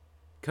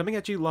Coming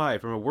at you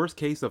live from a worst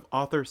case of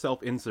author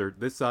self-insert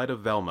this side of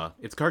Velma.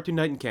 It's Cartoon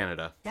Night in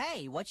Canada.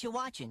 Hey, what you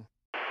watching?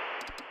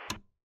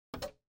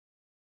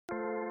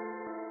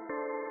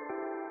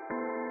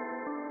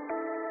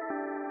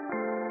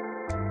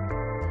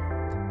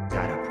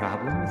 Got a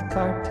problem with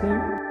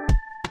cartoon?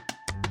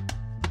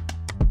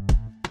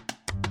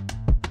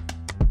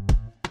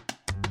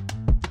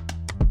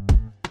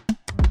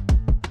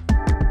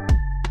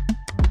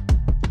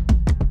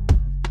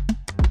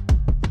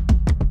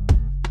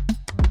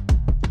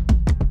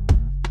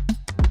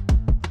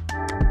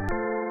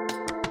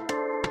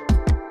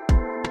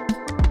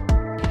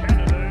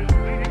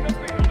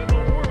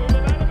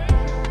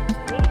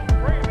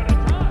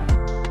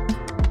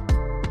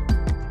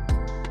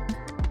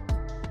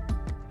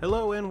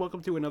 Hello and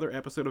welcome to another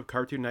episode of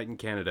Cartoon Night in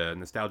Canada, a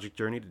nostalgic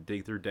journey to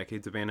dig through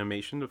decades of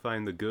animation to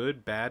find the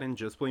good, bad, and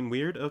just plain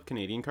weird of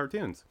Canadian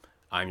cartoons.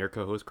 I'm your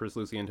co-host Chris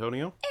Lucy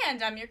Antonio.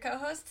 And I'm your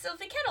co-host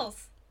Sylvie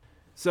Kettles.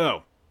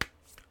 So,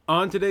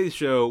 on today's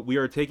show, we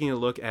are taking a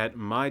look at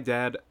My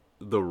Dad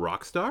the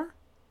Rockstar?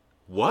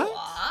 What?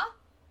 Aw.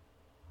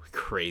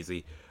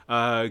 Crazy.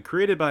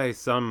 Created by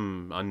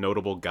some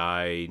unnotable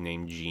guy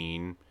named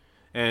Gene,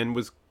 and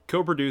was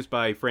co-produced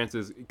by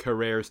Francis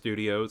Carrere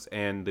Studios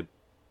and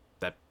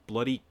that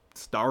bloody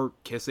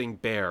star-kissing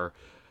bear.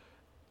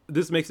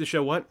 This makes the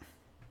show what?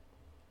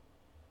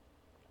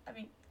 I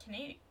mean,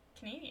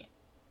 Canadian.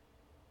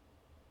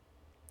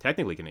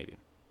 Technically Canadian.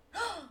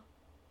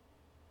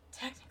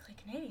 Technically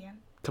Canadian.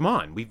 Come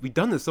on, we've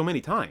done this so many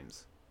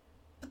times.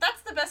 But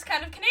that's the best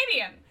kind of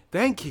Canadian.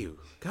 Thank you.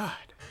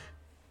 God.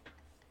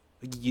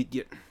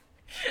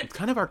 It's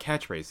kind of our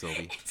catchphrase,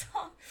 Sylvie. It's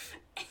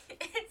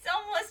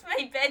almost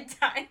my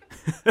bedtime.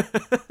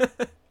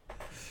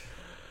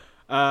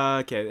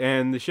 Okay,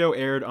 and the show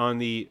aired on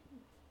the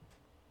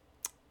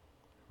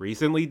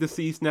recently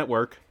deceased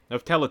network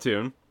of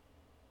Teletoon.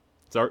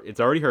 It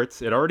already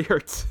hurts. It already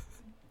hurts.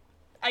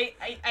 I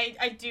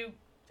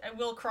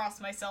will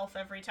cross myself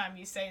every time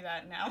you say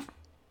that now.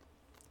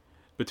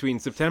 Between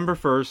September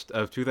 1st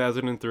of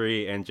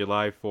 2003 and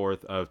July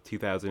 4th of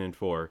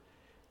 2004,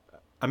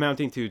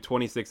 amounting to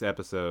 26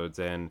 episodes,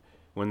 and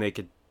when they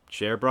could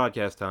share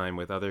broadcast time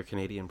with other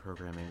Canadian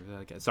programming.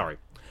 Sorry.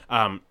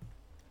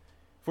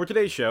 For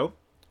today's show,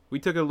 we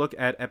took a look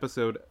at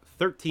episode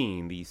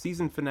 13, the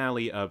season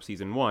finale of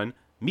season 1,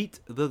 Meet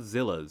the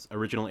Zillas.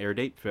 Original air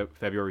date,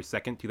 February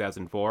 2nd,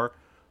 2004,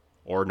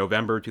 or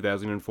November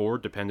 2004,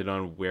 depending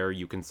on where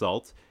you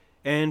consult,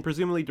 and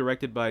presumably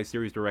directed by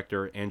series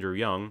director Andrew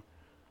Young,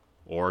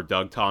 or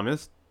Doug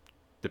Thomas,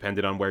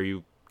 depending on where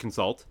you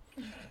consult,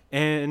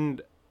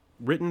 and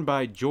written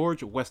by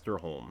George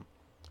Westerholm.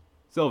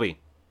 Sylvie.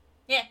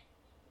 Yeah.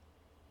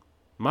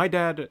 My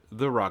Dad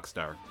the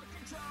Rockstar.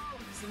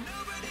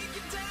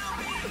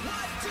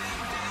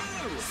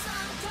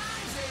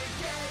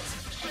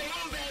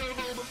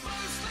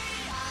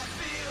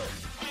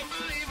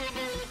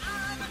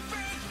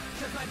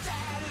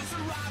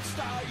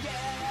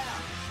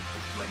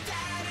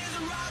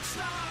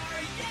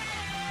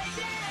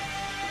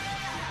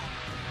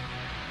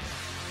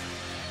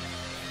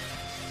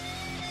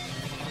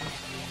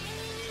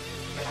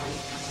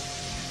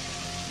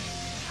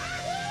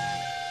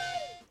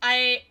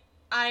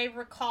 I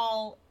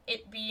recall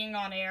it being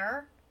on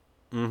air.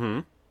 Mm-hmm.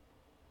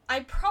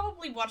 I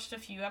probably watched a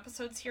few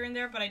episodes here and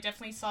there, but I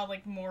definitely saw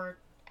like more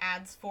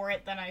ads for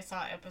it than I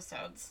saw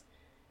episodes.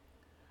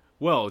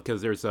 Well,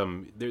 because there's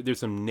some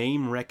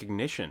name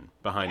recognition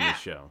behind this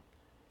show.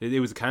 It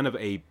was kind of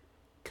a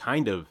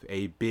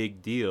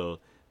big deal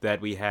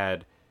that we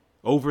had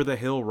over the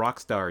hill rock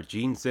star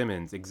Gene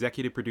Simmons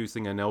executive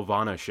producing a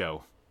Nelvana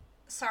show.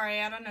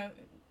 Sorry, I don't know.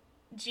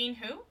 Gene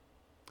who?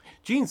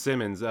 Gene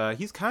Simmons,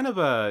 he's kind of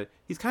a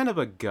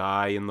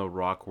guy in the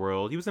rock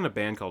world. He was in a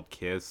band called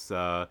Kiss.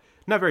 Not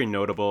very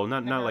notable.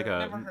 Not like a.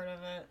 Never heard of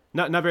it.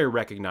 Not very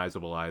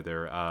recognizable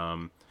either.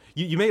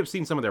 You may have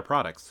seen some of their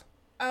products.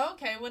 Oh,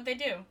 okay. What'd they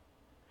do?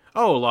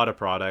 Oh, a lot of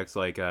products.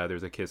 Like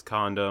there's a Kiss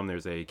condom.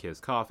 There's a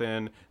Kiss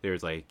coffin.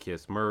 There's like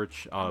Kiss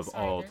merch of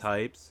all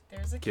types.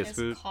 There's a Kiss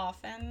food.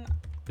 coffin.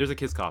 There's a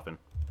Kiss coffin.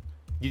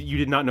 You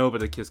did not know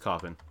about the Kiss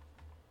coffin.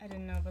 I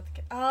didn't know about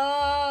the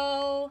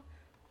Oh,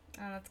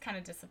 that's kind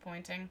of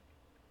disappointing.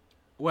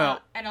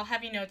 Well, and I'll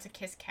have you know it's a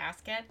Kiss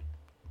casket.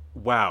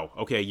 Wow.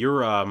 Okay,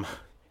 your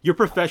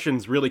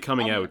profession's really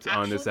coming out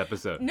on this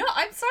episode. No,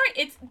 I'm sorry.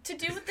 It's to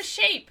do with the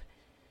shape.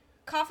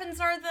 Coffins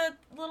are the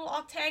little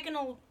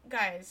octagonal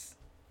guys.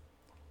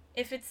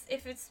 If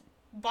it's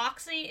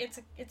boxy,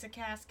 it's a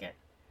casket.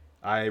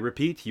 I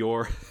repeat,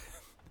 your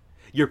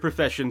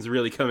profession's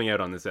really coming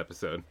out on this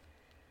episode.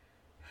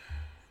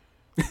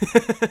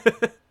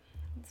 It's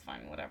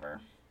fine,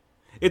 whatever.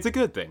 It's a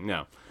good thing,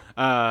 no.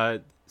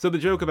 So the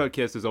joke about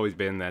Kiss has always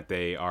been that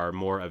they are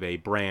more of a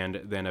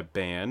brand than a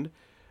band.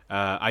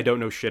 I don't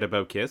know shit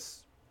about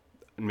Kiss.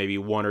 Maybe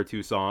one or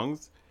two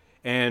songs.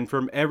 And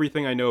from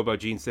everything I know about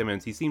Gene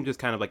Simmons, he seemed just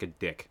kind of like a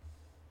dick.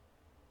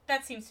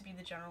 That seems to be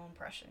the general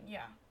impression,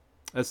 yeah.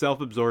 A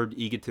self-absorbed,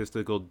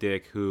 egotistical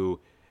dick who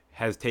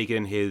has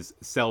taken his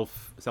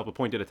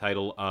self-appointed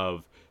title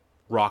of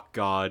rock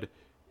god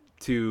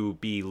to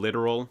be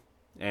literal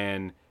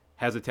and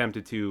has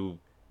attempted to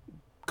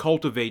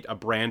cultivate a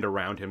brand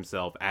around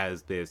himself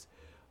as this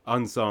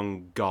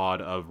unsung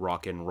god of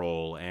rock and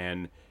roll.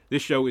 And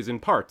this show is in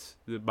part,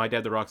 My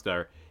Dad the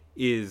Rockstar,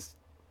 is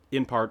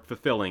in part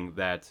fulfilling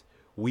that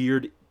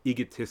weird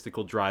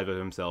egotistical drive of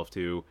himself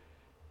to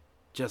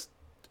just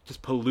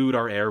pollute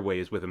our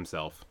airways with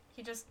himself.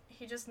 He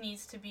just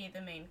needs to be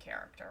the main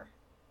character.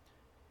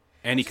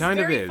 And he kind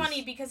of is. It's very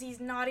funny because he's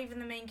not even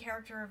the main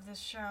character of this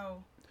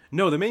show.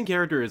 No, the main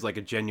character is like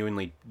a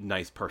genuinely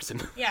nice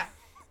person. Yeah.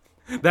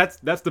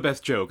 That's the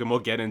best joke, and we'll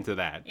get into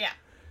that. Yeah.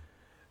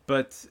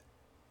 But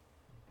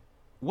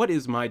what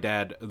is My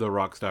Dad the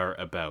Rockstar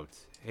about?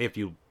 If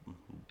you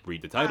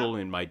read the title,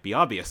 it might be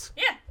obvious.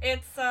 Yeah,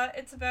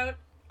 it's about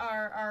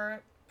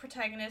our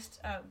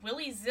protagonist,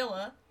 Willie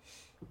Zilla,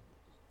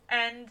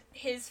 and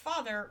his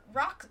father,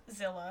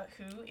 Rockzilla,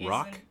 who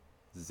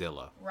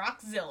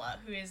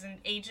is an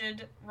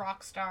aged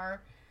rock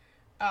star,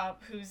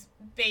 who's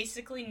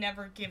basically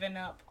never given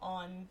up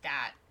on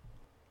that.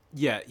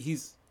 Yeah,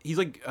 he's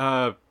like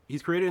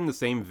he's created in the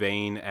same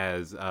vein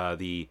as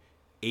the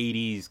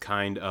 80s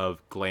kind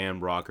of glam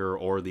rocker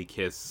or the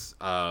Kiss,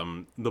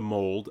 the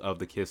mold of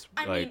the Kiss.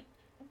 I mean,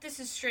 this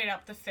is straight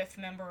up the fifth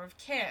member of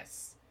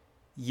Kiss.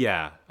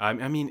 Yeah,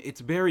 I mean,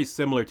 it's very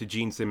similar to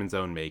Gene Simmons'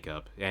 own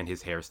makeup and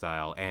his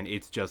hairstyle, and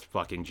it's just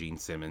fucking Gene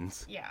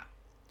Simmons. Yeah.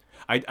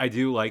 I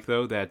do like,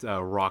 though, that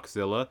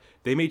Rockzilla,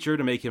 they made sure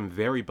to make him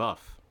very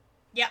buff.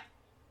 Yep.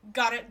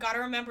 Gotta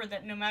remember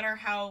that no matter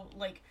how,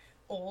 like,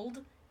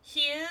 old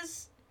he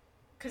is,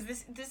 because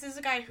this is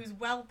a guy who's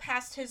well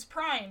past his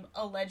prime,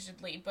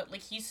 allegedly, but,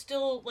 like, he's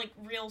still, like,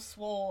 real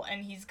swole,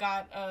 and he's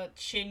got a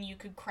chin you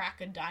could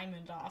crack a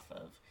diamond off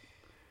of.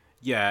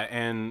 Yeah,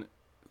 and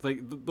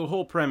like the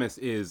whole premise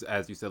is,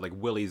 as you said, like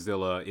Willie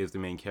Zilla is the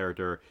main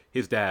character.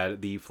 His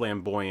dad, the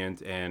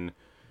flamboyant and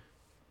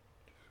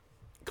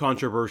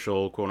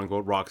controversial quote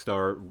unquote rock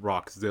star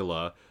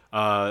Rockzilla,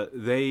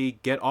 they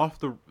get off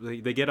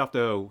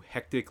the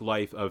hectic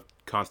life of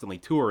constantly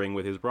touring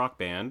with his rock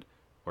band,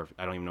 or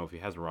I don't even know if he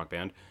has a rock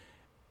band,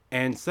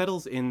 and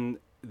settles in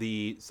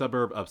the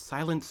suburb of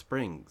Silent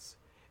Springs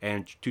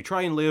and to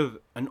try and live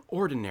an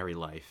ordinary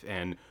life.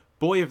 And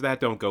boy, if that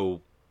don't go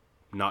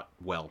not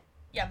well.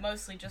 Yeah,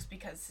 mostly just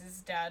because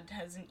his dad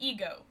has an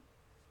ego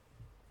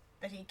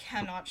that he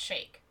cannot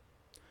shake.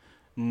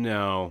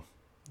 No.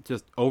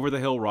 Just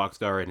over-the-hill rock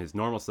star and his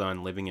normal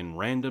son living in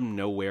random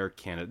nowhere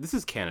Canada. This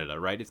is Canada,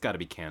 right? It's gotta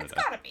be Canada.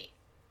 It's gotta be.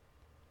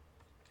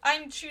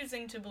 I'm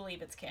choosing to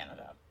believe it's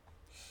Canada.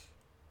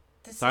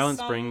 Silent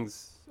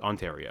Springs,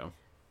 Ontario.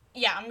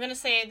 Yeah, I'm gonna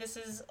say this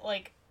is,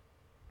 like,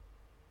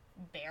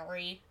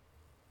 Barrie.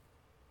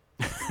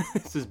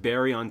 This is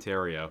Barrie,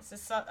 Ontario. This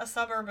is a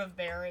suburb of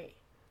Barrie.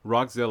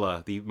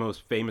 Rockzilla, the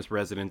most famous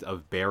resident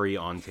of Barrie,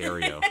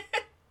 Ontario.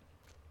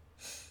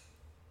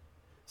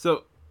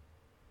 So,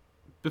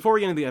 before we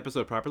get into the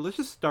episode proper, let's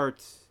just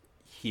start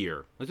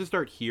here. Let's just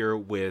start here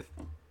with,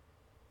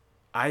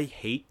 I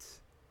hate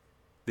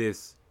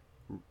this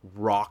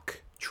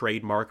rock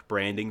trademark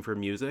branding for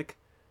music.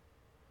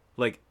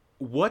 Like,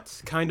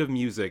 what kind of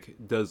music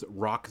does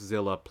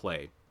Rockzilla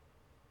play?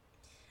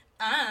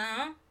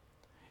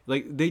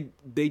 Like,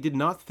 they did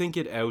not think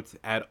it out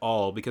at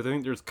all, because I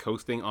think they're just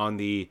coasting on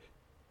the,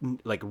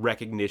 like,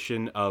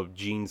 recognition of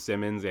Gene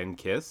Simmons and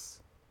Kiss.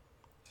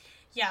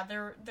 Yeah,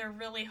 they're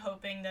really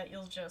hoping that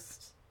you'll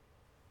just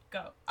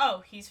go,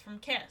 oh, he's from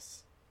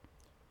Kiss.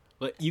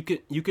 Like, you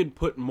could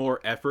put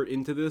more effort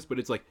into this, but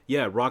it's like,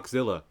 yeah,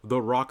 Rockzilla,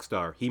 the rock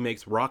star, he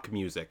makes rock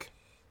music.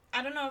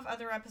 I don't know if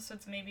other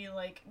episodes maybe,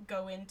 like,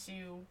 go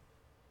into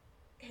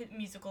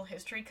musical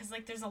history, because,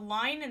 like, there's a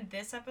line in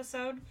this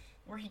episode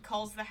where he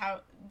calls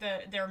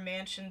their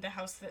mansion the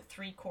house that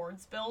 3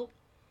 chords built.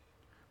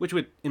 Which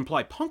would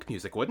imply punk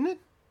music, wouldn't it?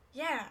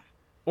 Yeah.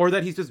 Or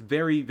that he's just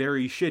very,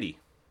 very shitty.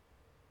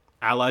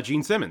 A la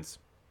Gene Simmons.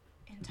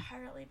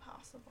 Entirely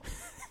possible.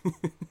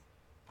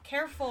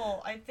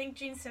 Careful. I think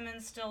Gene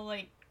Simmons still,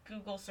 like,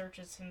 Google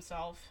searches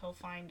himself. He'll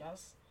find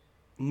us.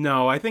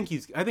 No, I think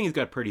he's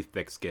got pretty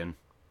thick skin.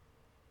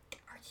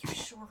 Are you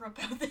sure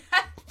about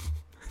that?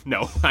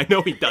 No, I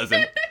know he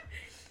doesn't.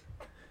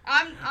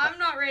 I'm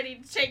not ready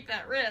to take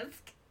that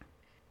risk.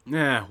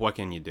 Nah, what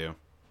can you do?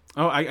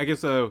 Oh, I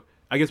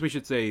guess we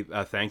should say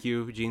thank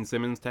you, Gene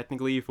Simmons,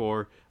 technically,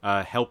 for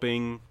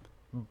helping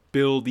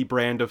build the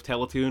brand of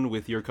Teletoon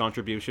with your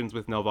contributions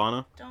with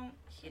Nelvana. Don't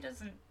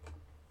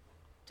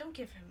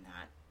give him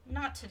that.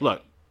 Not today.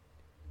 Look,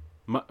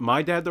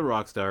 My Dad the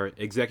Rockstar,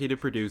 executive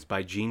produced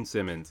by Gene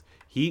Simmons.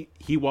 He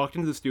walked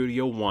into the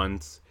studio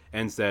once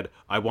and said,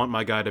 I want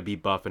my guy to be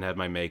buff and have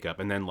my makeup,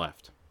 and then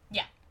left.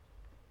 Yeah.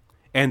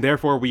 And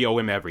therefore we owe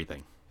him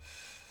everything.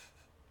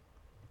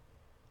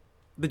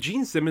 The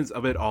Gene Simmons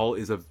of it all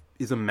is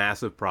a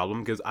massive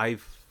problem, because I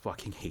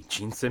fucking hate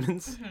Gene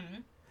Simmons.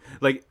 Mm-hmm.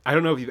 Like, I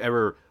don't know if you've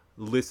ever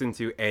listened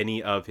to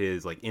any of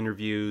his, like,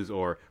 interviews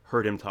or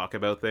heard him talk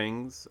about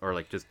things, or,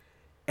 like, just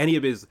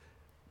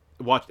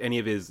watched any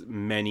of his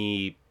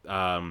many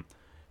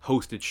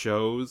hosted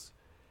shows.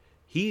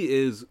 He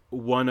is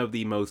one of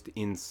the most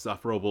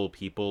insufferable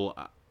people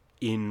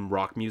in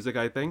rock music,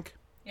 I think.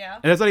 Yeah.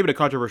 And that's not even a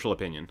controversial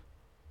opinion.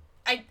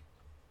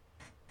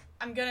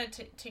 I'm gonna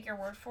take your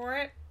word for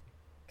it,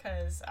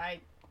 because I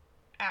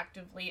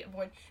actively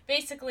avoid.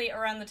 Basically,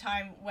 around the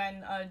time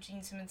when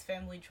Gene Simmons'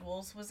 Family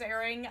Jewels was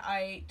airing,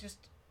 I just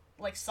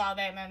like saw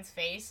that man's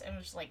face and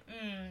was just like,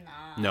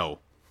 nah. No.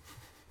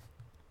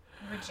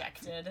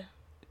 Rejected.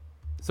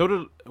 So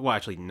did, well,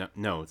 actually,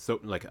 no. So,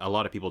 like, a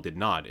lot of people did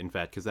not, in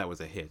fact, because that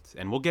was a hit.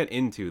 And we'll get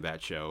into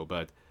that show,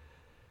 but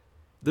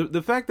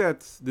the fact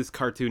that this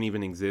cartoon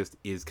even exists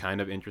is kind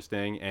of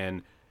interesting,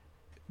 and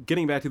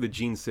getting back to the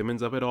Gene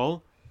Simmons of it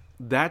all,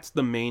 that's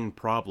the main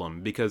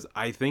problem, because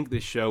I think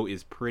this show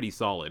is pretty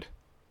solid.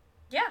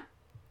 Yeah.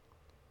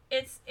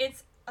 It's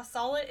a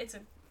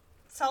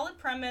solid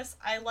premise.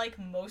 I like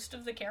most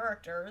of the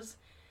characters.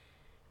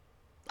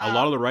 A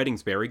lot of the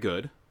writing's very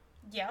good.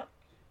 Yep.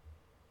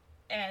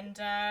 And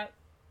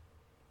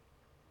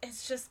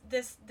it's just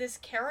this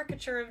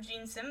caricature of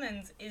Gene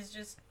Simmons is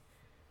just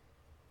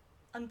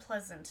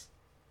unpleasant.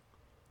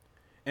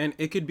 And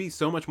it could be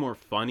so much more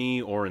funny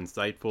or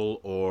insightful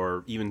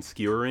or even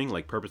skewering,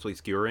 like purposely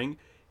skewering,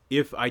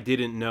 if I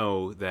didn't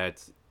know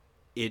that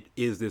it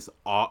is this,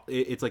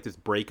 it's like this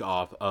break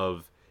off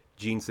of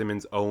Gene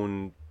Simmons'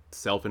 own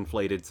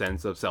self-inflated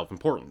sense of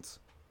self-importance.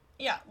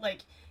 Yeah,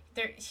 like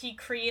he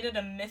created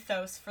a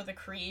mythos for the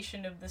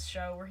creation of this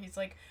show where he's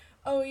like,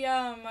 oh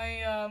yeah,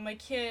 my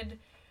kid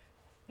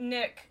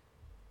Nick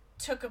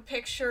took a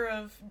picture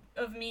of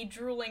me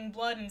drooling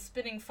blood and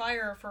spitting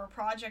fire for a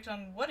project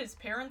on what his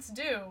parents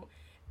do,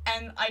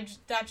 and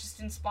that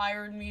just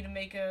inspired me to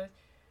make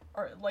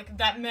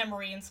that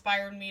memory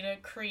inspired me to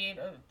create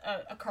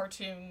a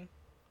cartoon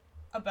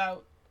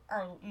about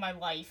my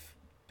life,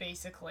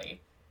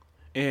 basically.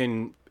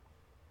 And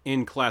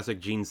in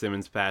classic Gene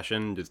Simmons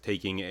fashion, just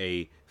taking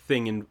an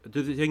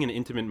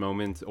intimate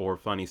moment or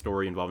funny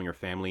story involving your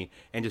family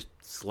and just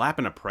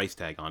slapping a price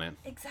tag on it.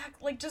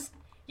 Exactly,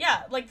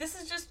 like this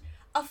is just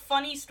a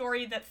funny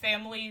story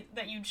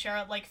that you'd share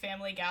at like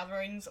family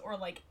gatherings or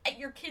like at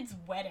your kid's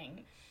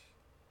wedding.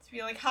 To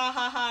be like, ha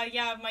ha ha,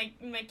 yeah, my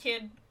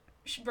kid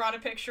brought a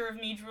picture of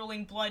me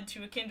drooling blood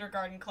to a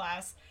kindergarten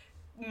class.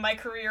 My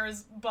career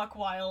is buck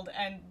wild,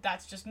 and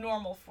that's just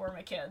normal for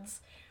my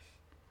kids.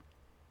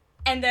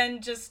 And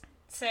then just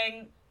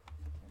saying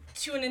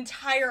to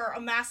a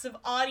massive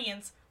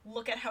audience,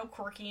 look at how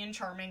quirky and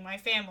charming my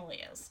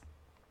family is.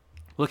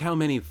 Look how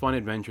many fun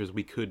adventures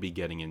we could be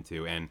getting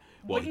into, and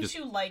wouldn't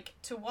you like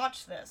to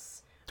watch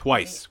this?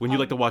 Twice. Wouldn't you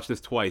like to watch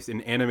this twice,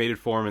 in animated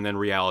form and then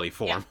reality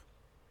form?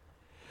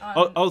 Yeah.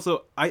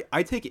 Also,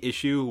 I take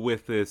issue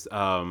with this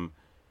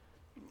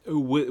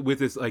with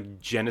this like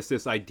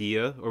Genesis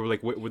idea, or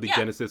like with the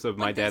genesis of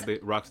My Dad the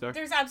Rockstar.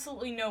 There's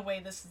absolutely no way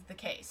this is the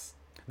case.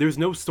 There's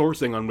no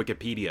sourcing on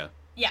Wikipedia.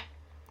 Yeah.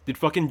 Did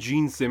fucking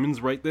Gene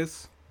Simmons write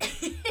this?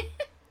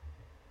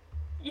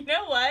 You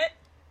know what?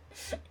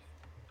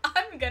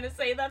 I'm gonna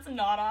say that's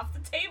not off the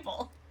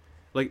table.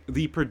 Like,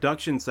 the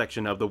production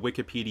section of the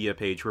Wikipedia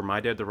page for My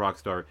Dad the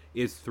Rockstar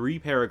is 3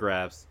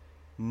 paragraphs,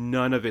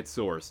 none of it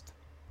sourced.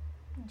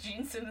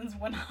 Gene Simmons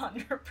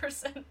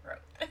 100% wrote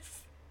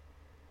this.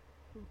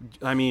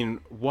 I mean,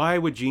 why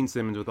would Gene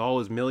Simmons, with all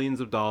his millions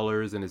of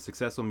dollars and his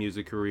successful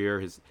music career,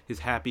 his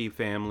happy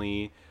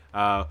family,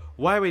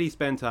 why would he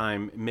spend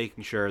time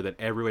making sure that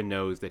everyone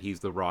knows that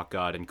he's the rock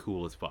god and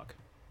cool as fuck?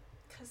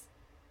 Because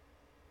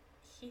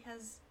he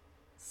has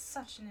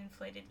such an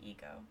inflated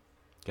ego.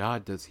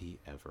 God, does he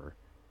ever.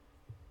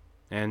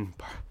 And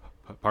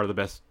part of the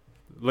best,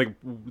 like,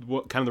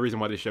 kind of the reason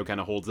why this show kind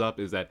of holds up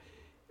is that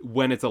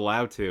when it's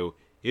allowed to,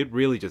 it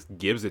really just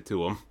gives it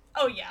to him.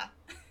 Oh, yeah.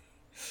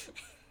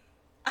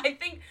 I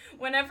think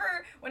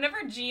whenever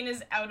Gene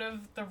is out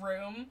of the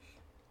room,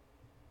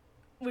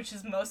 which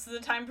is most of the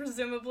time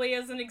presumably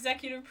as an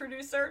executive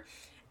producer,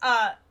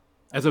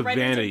 as a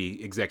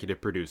vanity executive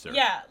producer.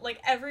 Yeah,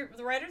 like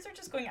the writers are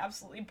just going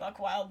absolutely buck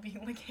wild,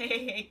 being like,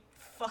 hey,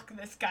 fuck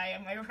this guy,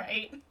 am I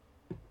right?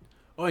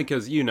 Oh,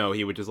 because,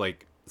 he would just,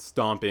 like,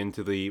 stomp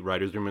into the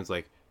writer's room and it's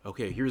like,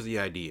 okay, here's the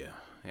idea.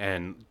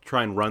 And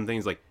try and run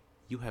things like,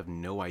 you have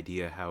no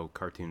idea how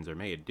cartoons are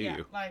made, do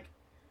you? Like,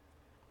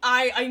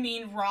 I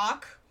mean,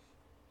 Rock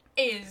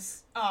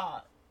is,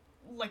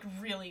 like,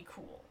 really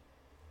cool.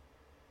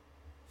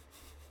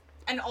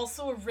 And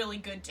also a really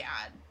good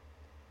dad.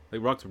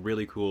 Like, Rock's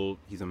really cool.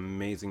 He's an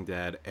amazing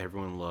dad.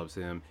 Everyone loves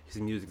him. His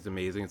music's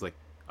amazing. It's like,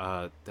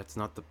 that's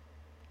not the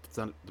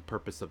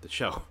purpose of the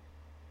show.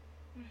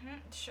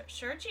 Mm-hmm.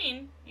 Sure,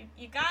 Gene.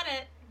 You got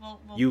it.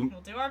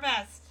 We'll do our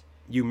best.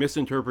 You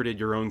misinterpreted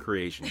your own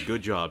creation.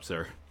 Good job,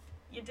 sir.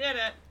 You did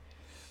it.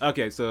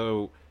 Okay,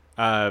 so,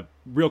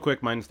 real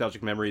quick, my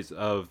nostalgic memories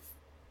of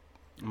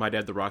My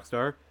Dad the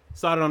Rockstar.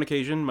 Saw it on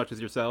occasion, much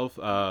as yourself.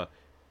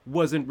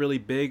 Wasn't really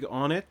big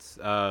on it.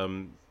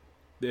 And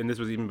this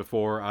was even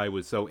before I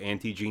was so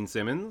anti-Gene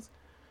Simmons.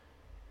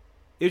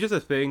 It was just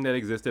a thing that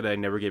existed I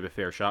never gave a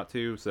fair shot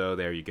to, so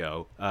there you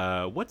go.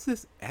 What's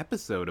this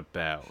episode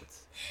about?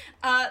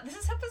 This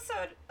is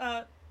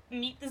episode,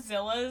 Meet the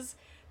Zillas.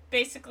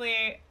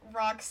 basically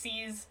Rock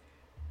sees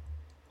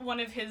one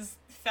of his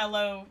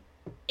fellow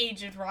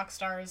aged rock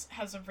stars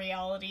has a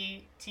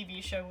reality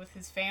TV show with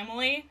his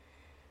family,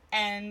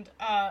 and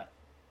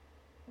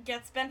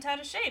gets bent out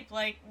of shape.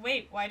 Like,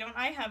 wait, why don't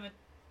I have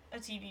a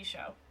TV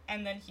show?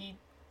 And then he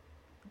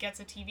gets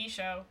a TV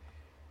show.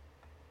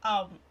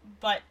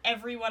 But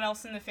everyone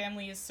else in the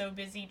family is so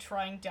busy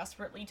trying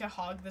desperately to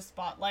hog the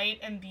spotlight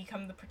and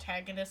become the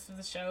protagonist of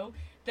the show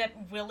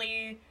that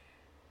Willie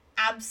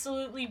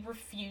absolutely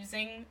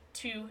refusing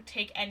to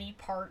take any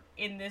part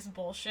in this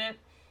bullshit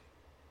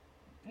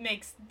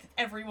makes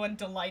everyone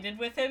delighted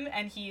with him,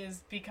 and he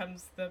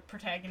becomes the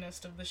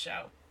protagonist of the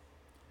show.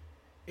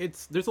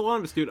 There's a lot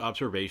of astute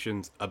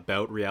observations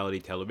about reality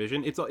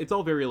television. It's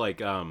all very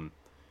like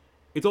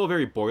it's all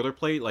very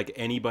boilerplate. Like,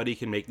 anybody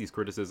can make these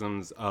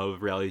criticisms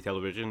of reality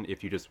television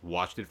if you just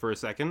watched it for a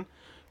second,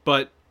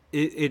 but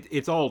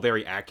it's all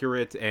very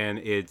accurate and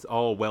it's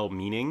all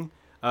well-meaning.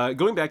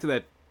 Going back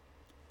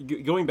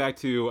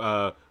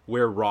to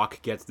where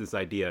Rock gets this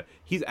idea,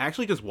 he's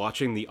actually just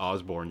watching the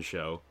Osbourne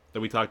show that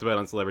we talked about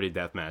on Celebrity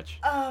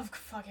Deathmatch. Of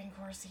fucking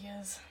course he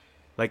is.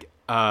 Like,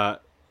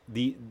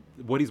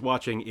 what he's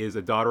watching is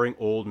a doddering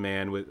old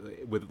man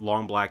with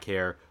long black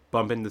hair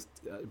bump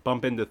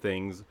into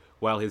things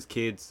while his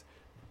kids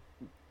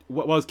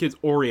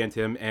orient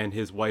him, and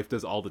his wife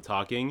does all the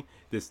talking.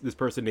 This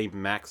person named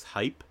Max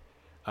Hype.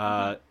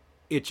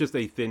 It's just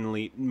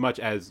a much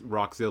as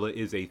Rockzilla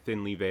is a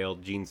thinly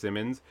veiled Gene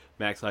Simmons,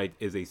 Max Hype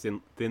is a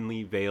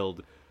thinly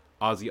veiled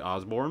Ozzy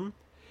Osbourne.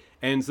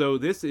 And so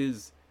this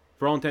is,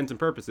 for all intents and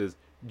purposes,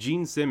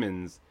 Gene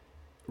Simmons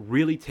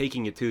really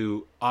taking it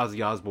to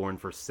Ozzy Osbourne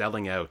for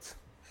selling out.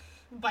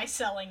 By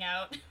selling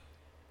out.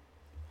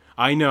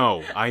 I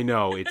know.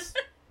 It's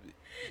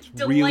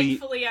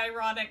delightfully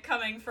ironic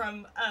coming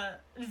from a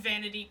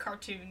vanity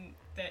cartoon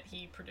that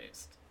he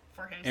produced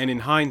for himself. And in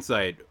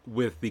hindsight,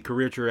 with the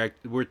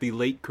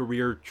late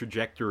career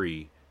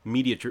trajectory,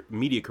 media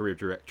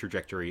career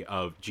trajectory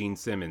of Gene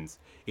Simmons,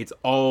 it's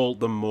all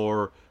the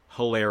more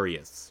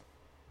hilarious.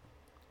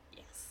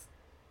 Yes.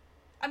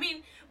 I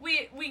mean,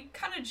 we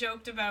kind of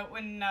joked about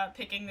when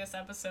picking this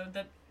episode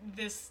that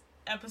this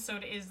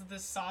episode is the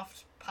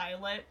soft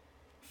pilot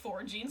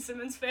for Gene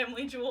Simmons'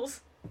 Family Jewels.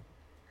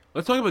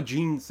 Let's talk about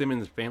Gene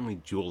Simmons' Family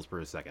Jewels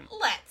for a second.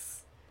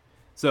 Let's.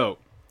 So,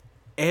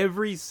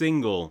 every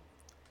single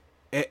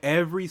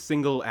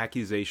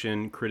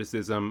accusation,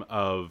 criticism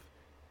of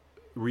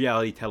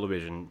reality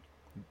television,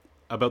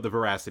 about the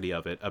veracity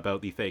of it,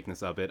 about the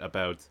fakeness of it,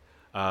 about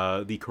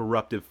the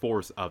corruptive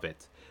force of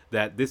it,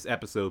 that this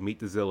episode, Meet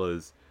the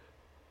Zillas,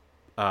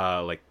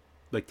 like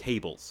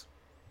tables.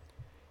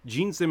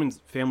 Gene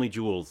Simmons' Family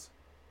Jewels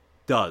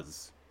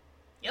does.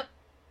 Yep.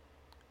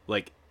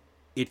 Like,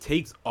 it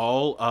takes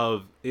all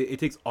of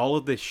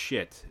this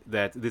shit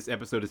that this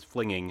episode is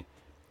flinging,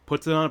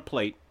 puts it on a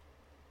plate,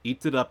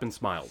 eats it up, and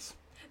smiles.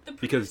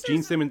 Because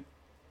Gene Simmons...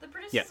 The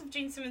producers of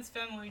Gene Simmons'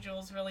 Family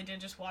Jewels really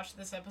did just watch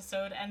this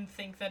episode and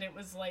think that it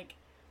was, like,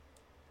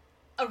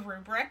 a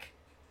rubric.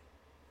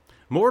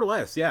 More or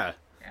less, yeah.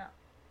 Yeah.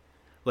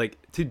 Like,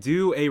 to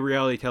do a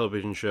reality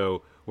television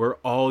show where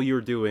all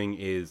you're doing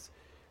is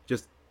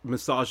just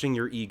massaging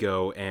your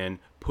ego and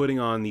putting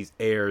on these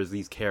airs,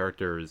 these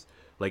characters,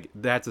 like,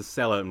 that's a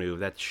sellout move.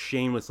 That's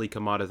shamelessly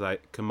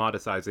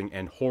commoditizing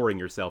and whoring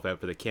yourself out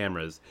for the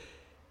cameras.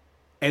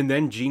 And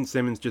then Gene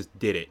Simmons just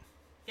did it.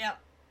 Yep.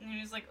 And he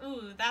was like,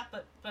 ooh, that,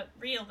 but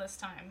real this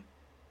time.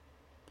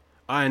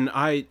 And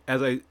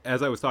as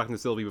I was talking to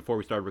Sylvie before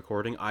we started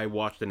recording, I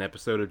watched an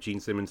episode of Gene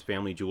Simmons'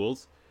 Family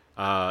Jewels,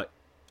 I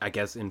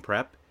guess in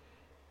prep.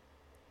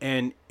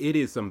 And it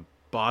is some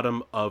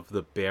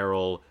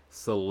bottom-of-the-barrel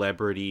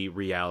celebrity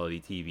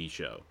reality TV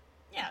show.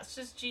 Yeah, it's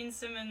just Gene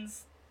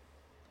Simmons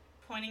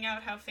pointing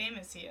out how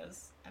famous he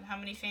is and how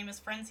many famous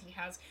friends he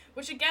has,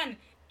 which, again,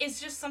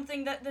 is just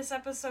something that this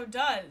episode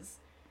does.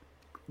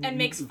 And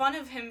makes fun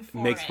of him for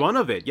it. Makes fun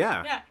of it,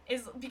 yeah. Yeah,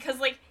 is because,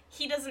 like,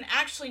 he doesn't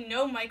actually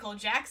know Michael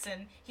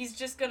Jackson. He's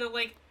just gonna,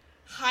 like,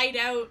 hide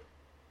out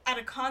at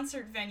a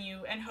concert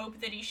venue and hope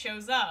that he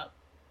shows up.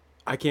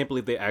 I can't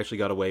believe they actually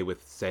got away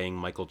with saying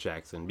Michael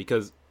Jackson.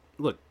 Because,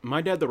 look,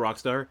 My Dad the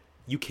Rockstar,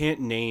 you can't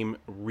name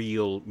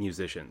real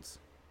musicians.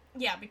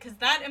 Yeah, because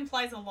that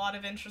implies a lot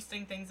of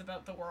interesting things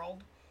about the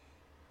world.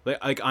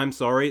 Like, I'm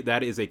sorry,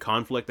 that is a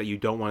conflict that you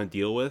don't want to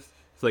deal with.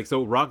 It's like,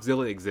 so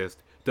Rockzilla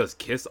exists. Does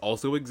Kiss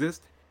also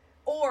exist?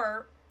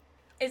 Or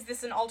is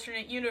this an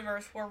alternate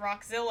universe where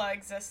Rockzilla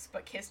exists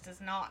but Kiss does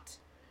not?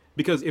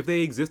 Because if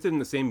they existed in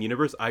the same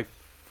universe, I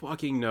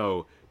fucking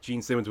know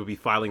Gene Simmons would be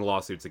filing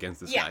lawsuits against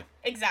this guy. Yeah,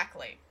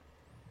 exactly.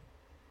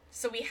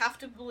 So we have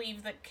to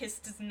believe that Kiss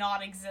does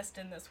not exist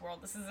in this world.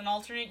 This is an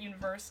alternate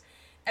universe.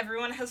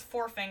 Everyone has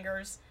 4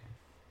 fingers.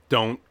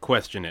 Don't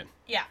question it.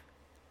 Yeah.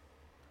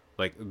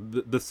 Like,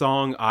 the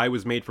song I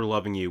Was Made for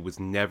Loving You was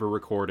never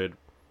recorded.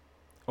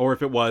 Or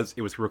if it was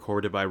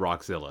recorded by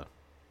Rockzilla.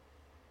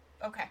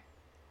 Okay.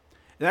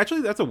 And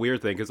actually, that's a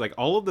weird thing, because, like,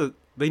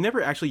 they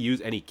never actually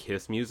use any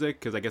Kiss music,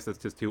 because I guess that's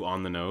just too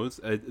on the nose.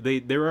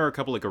 There are a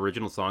couple, like,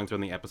 original songs from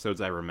the episodes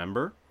I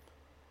remember.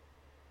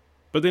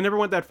 But they never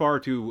went that far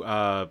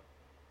to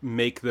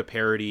make the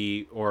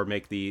parody or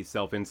make the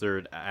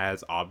self-insert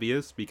as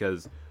obvious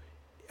because,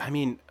 I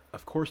mean,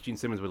 of course Gene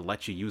Simmons would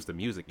let you use the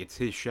music. It's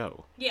his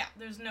show. Yeah,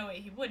 there's no way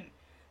he wouldn't.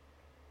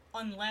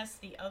 Unless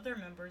the other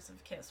members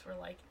of KISS were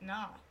like,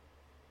 nah,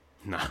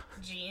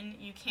 Gene,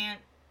 you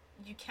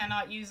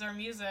cannot use our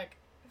music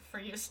for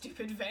your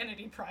stupid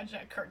vanity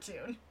project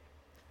cartoon.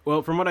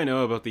 Well, from what I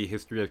know about the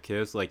history of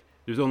KISS, like,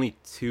 there's only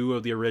 2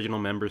 of the original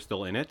members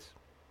still in it,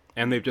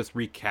 and they've just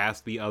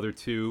recast the other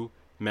 2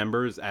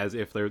 members as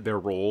if they're their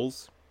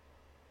roles.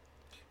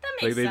 That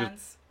makes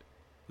sense.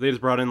 They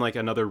just brought in, like,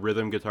 another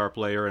rhythm guitar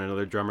player and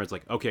another drummer. It's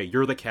like, okay,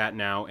 you're the cat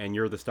now, and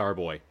you're the star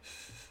boy.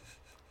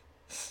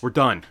 We're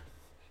done.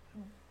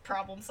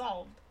 Problem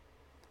solved.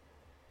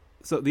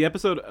 So the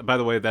episode, by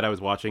the way, that I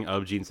was watching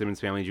of Gene Simmons'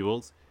 Family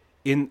Jewels,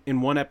 in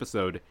one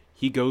episode,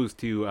 he goes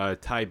to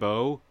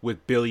Taibo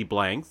with Billy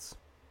Blanks.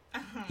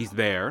 He's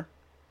there.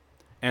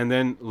 And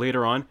then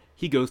later on,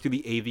 he goes to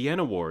the AVN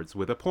Awards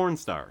with a porn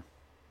star.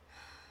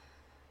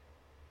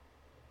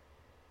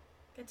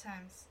 Good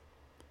times.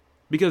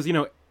 Because, you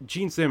know,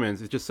 Gene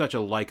Simmons is just such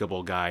a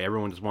likable guy.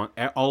 Everyone just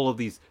all of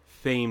these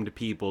famed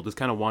people just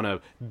kind of want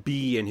to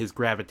be in his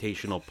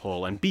gravitational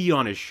pull and be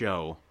on his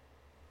show.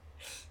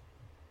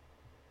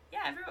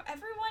 Yeah,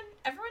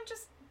 everyone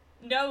just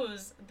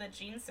knows that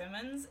Gene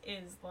Simmons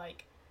is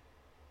like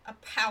a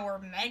power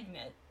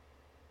magnet.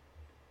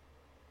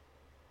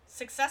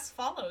 Success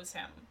follows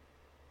him.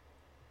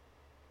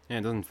 Yeah,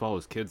 it doesn't follow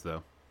his kids,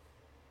 though.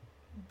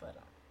 But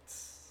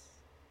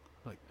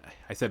like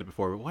I said it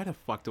before, but why the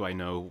fuck do I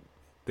know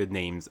the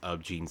names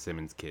of Gene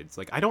Simmons' kids?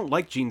 Like, I don't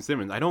like Gene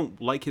Simmons. I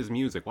don't like his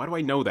music. Why do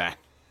I know that?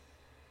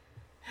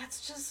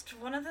 that's just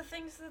one of the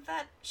things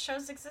that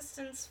show's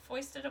existence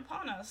foisted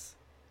upon us.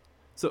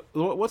 So,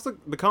 what's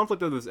the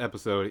conflict of this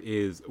episode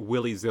is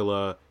Willie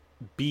Zilla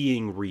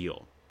being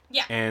real.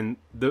 Yeah. And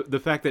the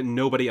fact that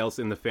nobody else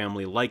in the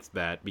family likes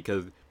that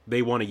because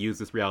they want to use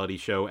this reality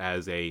show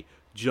as a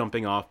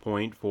jumping off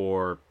point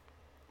for,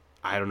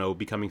 I don't know,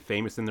 becoming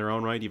famous in their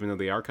own right, even though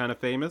they are kind of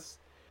famous.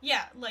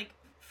 Yeah, like,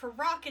 for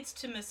Rock, it's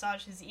to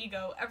massage his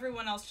ego.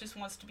 Everyone else just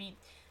wants to be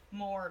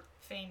more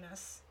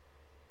famous.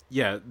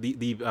 Yeah, the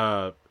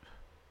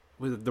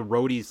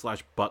roadie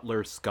slash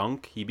butler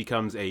Skunk, he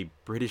becomes a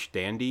British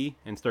dandy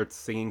and starts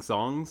singing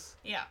songs.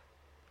 Yeah.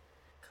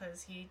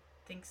 Because he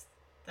thinks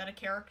that a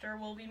character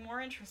will be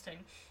more interesting.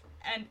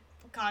 And,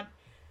 God,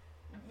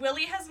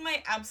 Willie has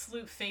my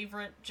absolute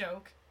favorite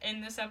joke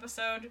in this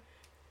episode,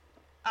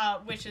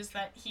 which is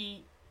that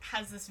he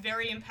has this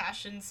very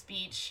impassioned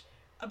speech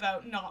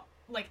about not,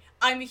 like,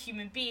 I'm a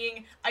human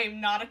being, I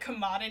am not a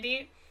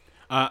commodity.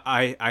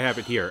 I have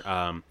it here.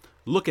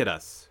 Look at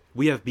us.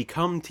 We have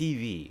become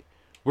TV.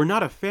 We're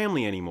not a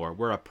family anymore.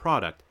 We're a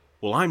product.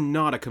 Well, I'm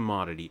not a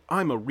commodity.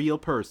 I'm a real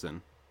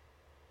person.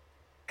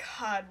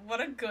 God, what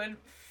a good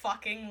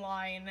fucking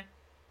line.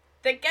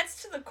 That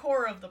gets to the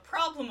core of the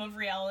problem of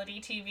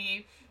reality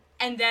TV,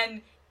 and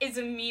then is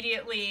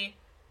immediately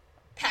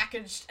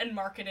packaged and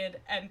marketed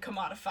and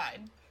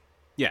commodified.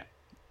 Yeah.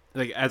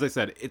 Like, as I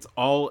said, it's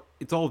all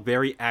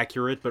very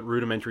accurate but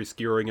rudimentary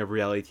skewering of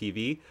reality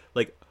TV.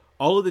 Like,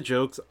 all of the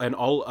jokes and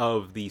all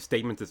of the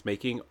statements it's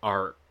making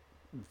are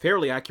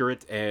fairly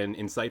accurate and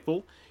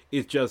insightful.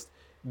 It's just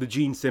the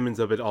Gene Simmons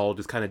of it all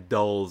just kind of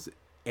dulls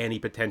any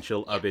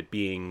potential of it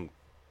being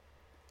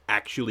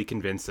actually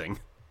convincing.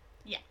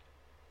 Yeah.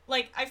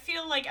 Like, I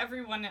feel like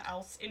everyone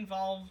else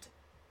involved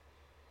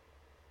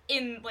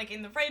in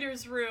the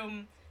writer's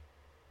room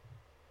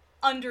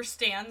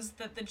understands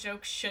that the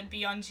joke should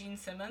be on Gene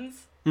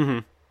Simmons.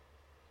 Mm-hmm.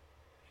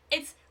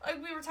 It's,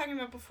 like we were talking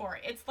about before,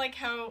 it's like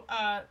how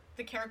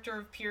the character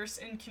of Pierce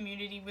in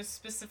Community was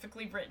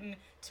specifically written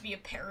to be a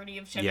parody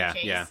of Chevy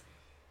Chase. Yeah.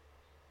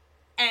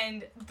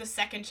 And the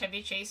second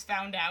Chevy Chase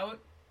found out,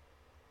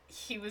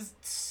 he was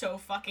so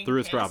fucking threw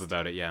his pissed. crop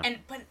about it, yeah.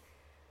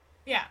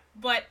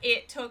 But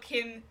it took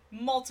him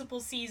multiple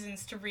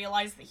seasons to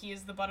realize that he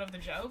is the butt of the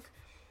joke.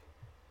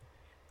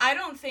 I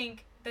don't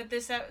think that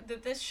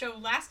this show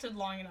lasted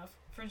long enough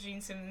for Gene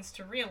Simmons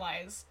to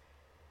realize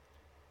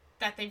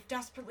that they've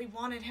desperately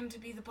wanted him to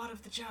be the butt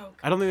of the joke.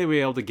 I don't think they'd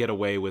be able to get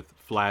away with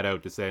flat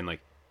out just saying,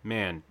 like,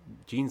 man,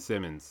 Gene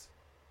Simmons,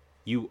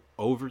 you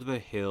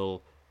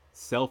over-the-hill,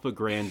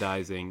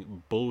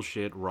 self-aggrandizing,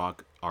 bullshit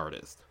rock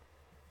artist.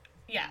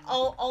 Yeah,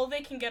 all they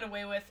can get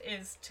away with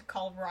is to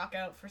call Rock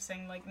out for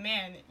saying, like,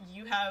 man,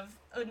 you have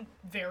a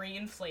very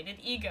inflated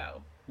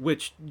ego.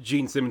 Which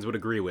Gene Simmons would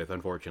agree with,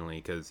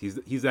 unfortunately, because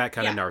he's that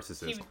kind of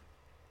narcissist.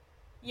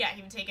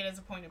 He would take it as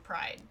a point of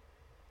pride.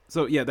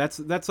 So, yeah,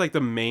 that's like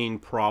the main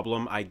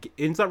problem.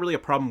 It's not really a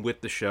problem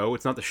with the show.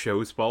 It's not the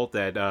show's fault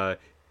that...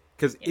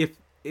 Because if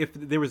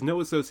there was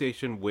no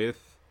association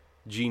with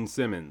Gene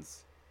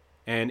Simmons,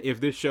 and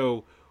if this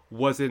show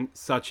wasn't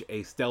such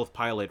a stealth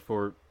pilot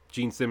for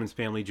Gene Simmons'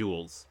 Family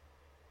Jewels,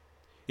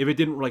 if it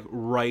didn't, like,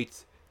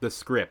 write the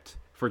script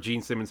for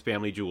Gene Simmons'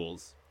 Family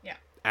Jewels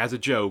as a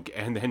joke,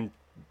 and then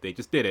they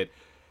just did it,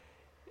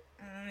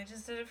 and they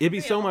just did it for it'd be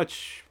real. so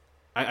much...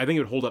 I think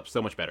it would hold up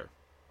so much better.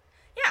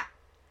 Yeah.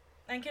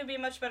 think it'd be a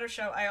much better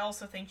show. I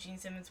also think Gene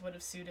Simmons would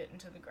have sued it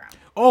into the ground.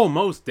 Oh,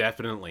 most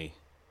definitely.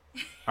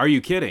 Are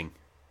you kidding?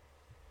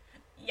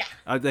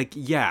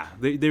 Yeah.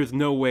 There's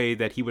no way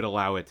that he would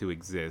allow it to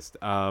exist.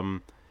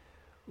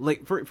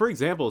 Like, for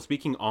example,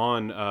 speaking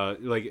on,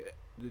 like,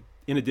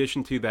 in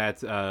addition to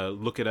that,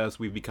 look at us,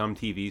 we've become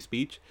TV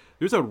speech,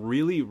 there's a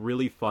really,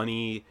 really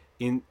funny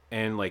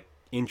like,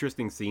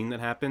 interesting scene that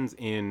happens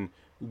in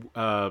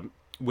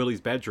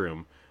Willie's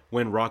bedroom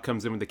when Rock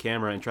comes in with the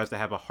camera and tries to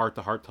have a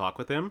heart-to-heart talk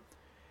with him.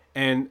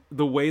 And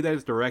the way that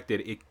it's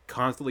directed, it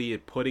constantly is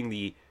putting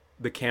the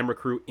camera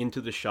crew into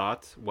the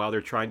shot while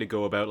they're trying to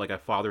go about, like, a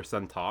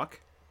father-son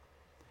talk.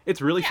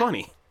 It's really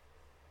funny.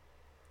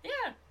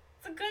 Yeah,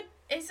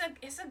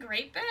 it's a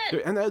great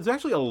bit. And there's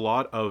actually a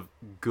lot of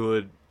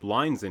good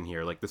lines in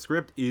here. Like, the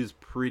script is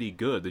pretty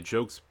good. The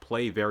jokes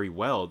play very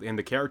well, and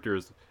the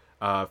characters,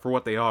 for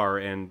what they are,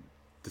 and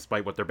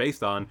despite what they're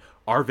based on,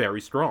 are very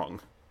strong.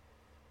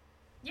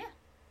 Yeah,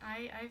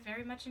 I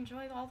very much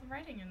enjoy all the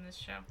writing in this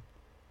show.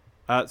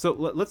 So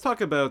let's talk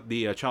about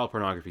the child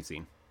pornography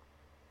scene.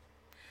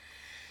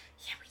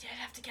 Yeah, we did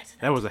have to get to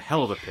that. That was a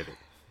hell of a pivot.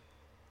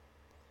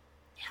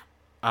 Yeah.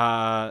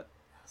 That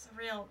was a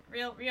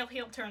real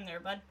heel turn there,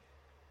 bud.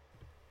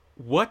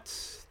 What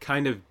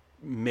kind of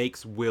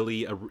makes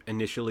Willie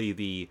initially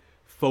the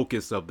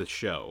focus of the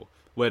show?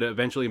 What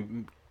eventually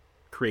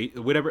create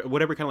whatever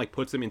kind of like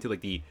puts him into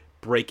like the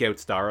breakout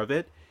star of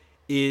it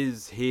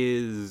is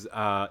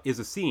a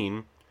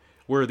scene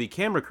where the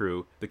camera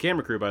crew,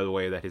 by the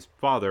way, that his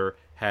father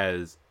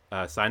has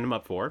signed him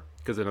up for,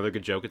 because another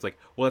good joke, it's like,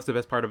 well, that's the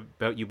best part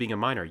about you being a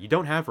minor. You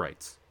don't have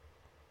rights.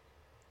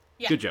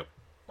 Yeah. Good joke.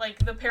 Like,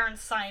 the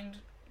parents signed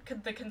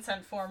the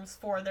consent forms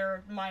for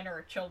their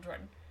minor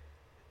children.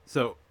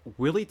 So,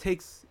 Willie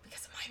takes...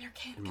 Because a minor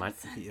can't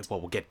consent. Well,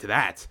 we'll get to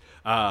that.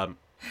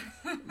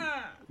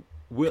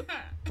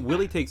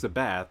 Willie takes a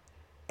bath,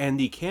 and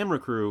the camera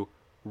crew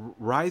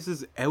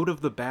rises out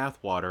of the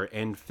bathwater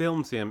and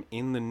films him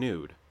in the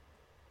nude.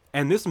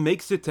 And this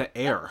makes it to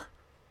air.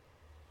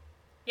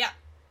 Yeah.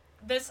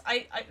 This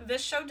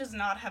show does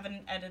not have an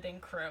editing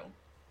crew.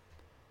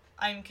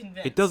 I'm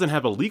convinced. It doesn't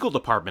have a legal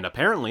department,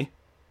 apparently.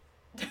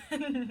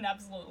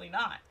 Absolutely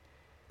not.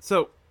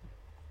 So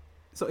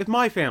if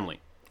my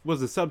family was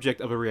the subject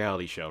of a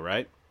reality show,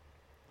 right?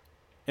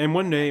 And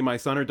one day my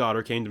son or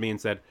daughter came to me and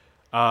said,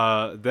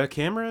 the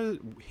camera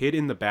hid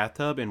in the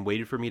bathtub and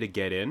waited for me to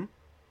get in.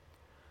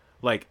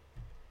 Like,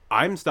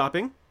 I'm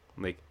stopping.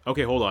 Like,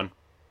 okay, hold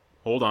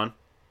on.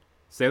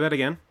 Say that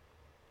again.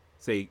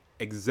 Say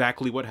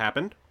exactly what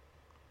happened.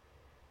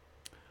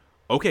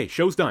 Okay,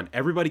 show's done.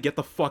 Everybody get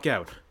the fuck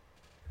out.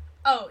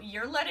 Oh,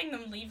 you're letting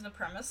them leave the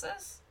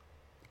premises?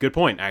 Good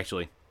point,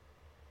 actually.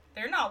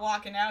 They're not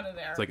walking out of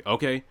there. It's like,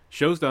 okay,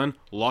 show's done.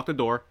 Lock the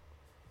door.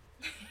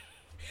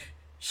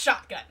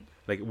 Shotgun.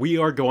 Like, we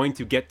are going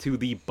to get to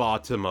the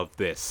bottom of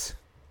this.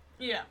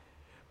 Yeah.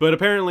 But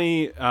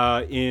apparently,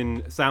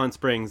 in Silent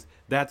Springs,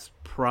 that's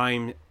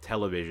prime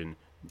television.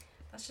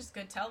 That's just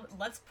good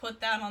let's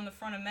put that on the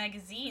front of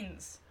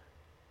magazines.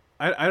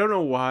 I don't know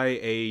why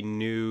a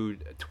new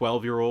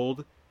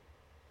 12-year-old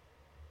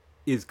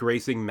is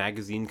gracing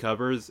magazine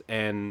covers,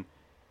 and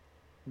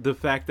the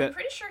fact that... I'm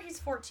pretty sure he's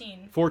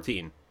 14.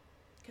 14.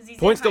 He's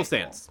Point still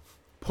stands.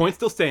 Point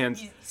still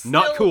stands.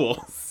 Not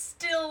cool.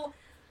 Still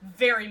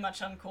very much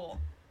uncool.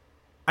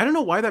 I don't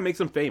know why that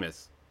makes him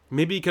famous.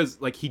 Maybe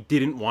because, like, he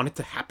didn't want it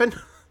to happen?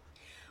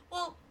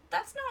 Well,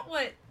 that's not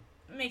what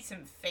makes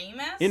him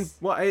famous.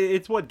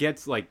 It's what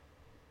gets, like...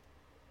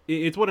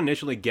 It's what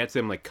initially gets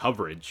him, like,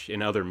 coverage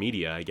in other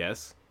media, I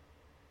guess.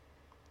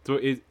 So,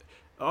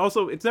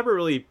 it's never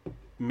really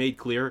made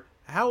clear.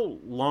 How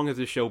long has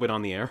this show been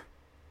on the air?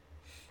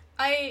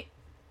 I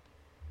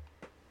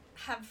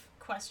have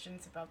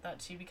questions about that,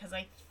 too, because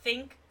I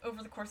think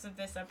over the course of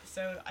this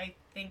episode, I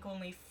think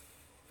only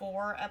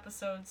 4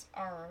 episodes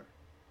are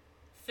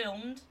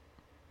filmed.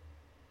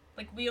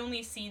 Like, we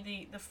only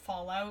see the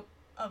fallout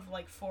of,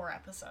 like, 4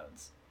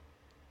 episodes.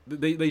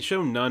 They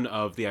show none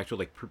of the actual,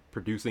 like,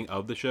 producing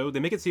of the show. They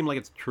make it seem like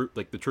it's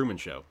like the Truman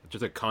Show. It's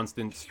just a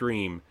constant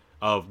stream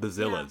of the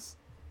Zillas.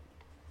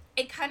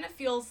 Yeah. It kind of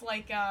feels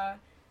like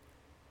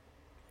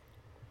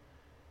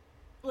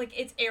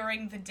it's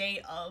airing the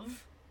day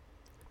of.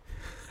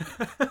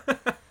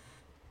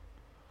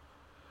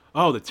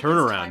 Oh, the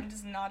turnaround. Time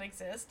does not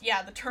exist.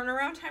 Yeah, the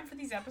turnaround time for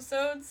these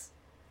episodes,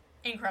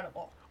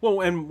 incredible. Well,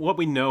 and what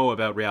we know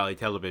about reality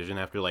television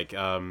after, like,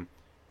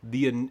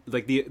 the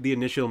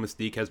initial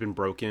mystique has been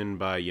broken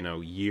by, you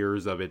know,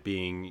 years of it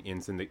being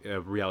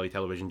reality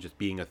television just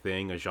being a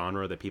thing, a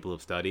genre that people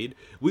have studied.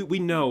 We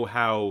know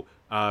how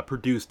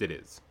produced it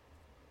is.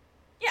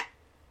 Yeah.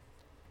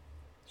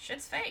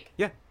 Shit's fake.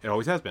 Yeah, it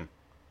always has been.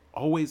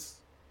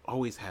 Always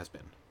has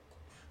been.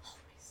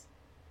 Always.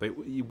 Like,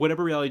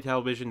 whatever reality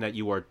television that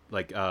you are,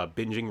 like,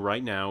 binging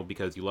right now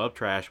because you love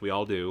trash, we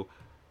all do.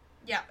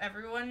 Yeah,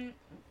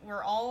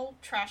 we're all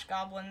trash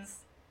goblins,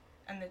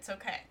 and it's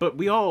okay. But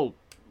we all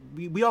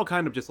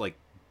kind of just, like,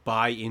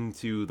 buy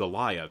into the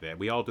lie of it.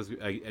 We all just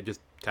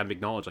kind of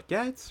acknowledge, like,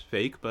 yeah, it's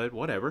fake, but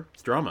whatever.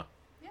 It's drama.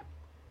 Yep.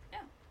 Yeah.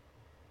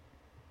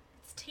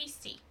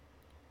 tasty.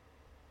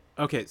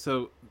 Okay,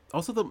 so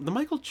also the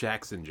Michael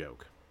Jackson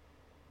joke.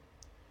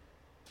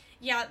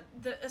 Yeah,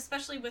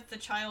 especially with the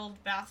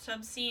child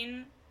bathtub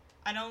scene,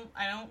 I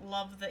don't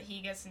love that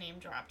he gets name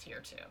dropped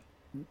here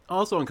too.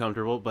 Also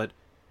uncomfortable, but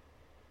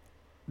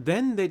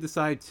then they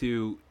decide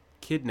to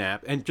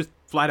kidnap and just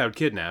flat out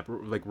kidnap.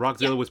 Like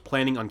Rockzilla was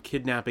planning on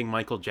kidnapping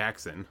Michael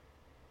Jackson.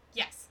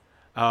 Yes.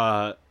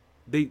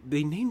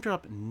 They name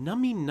drop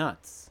Nummy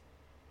Nuts.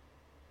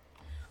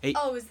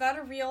 Is that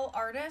a real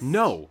artist?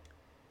 No.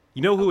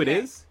 You know who it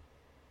is?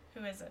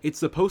 Who is it? It's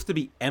supposed to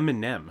be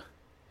Eminem.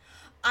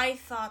 I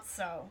thought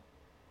so.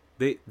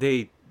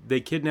 They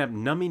kidnap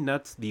Nummy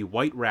Nuts, the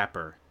white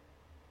rapper.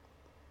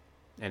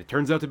 And it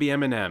turns out to be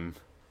Eminem.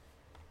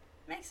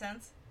 Makes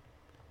sense.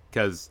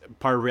 Because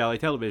part of reality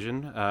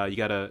television, you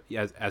gotta,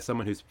 as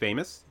someone who's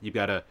famous, you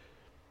gotta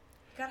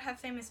have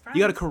famous friends.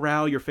 You gotta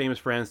corral your famous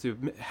friends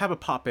to have a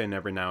pop in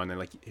every now and then.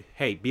 Like,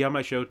 hey, be on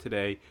my show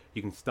today.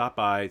 You can stop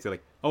by, say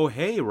like, oh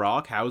hey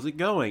Rock, how's it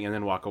going? And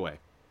then walk away.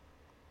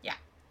 Yeah.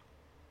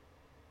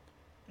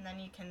 And then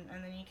you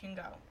can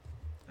go.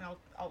 And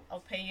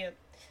I'll pay you.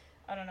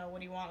 I don't know.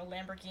 What do you want? A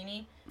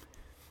Lamborghini?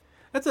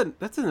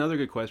 That's another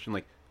good question.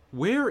 Like,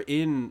 where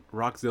in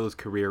Rockzilla's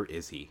career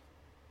is he?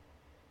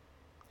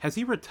 Has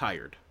he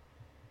retired?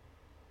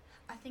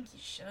 I think he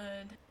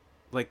should.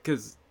 Like,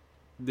 cause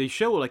they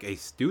show like a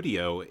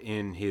studio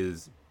in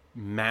his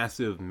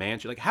massive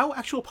mansion. Like, how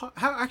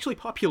actually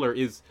popular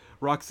is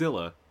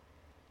Rockzilla?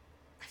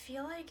 I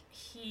feel like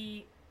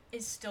he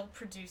is still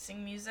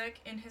producing music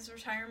in his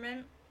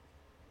retirement,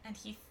 and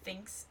he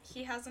thinks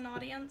he has an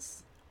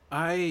audience.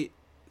 I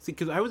see,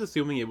 because I was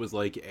assuming it was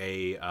like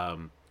a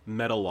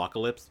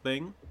Metalocalypse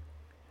thing,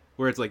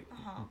 where it's like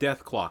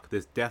Death Clock,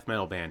 this death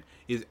metal band,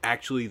 is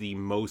actually the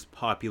most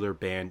popular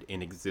band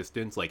in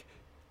existence. Like,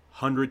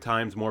 100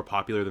 times more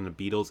popular than the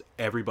Beatles.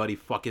 Everybody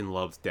fucking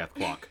loves Death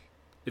Clock.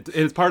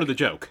 It's part of the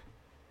joke.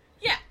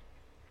 Yeah.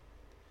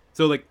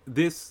 So, like,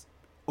 this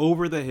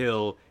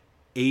over-the-hill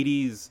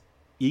 80s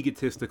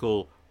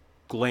egotistical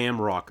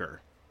glam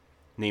rocker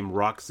named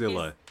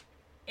Rockzilla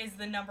is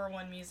the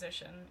 #1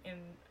 musician in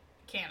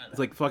Canada. It's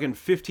like fucking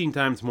 15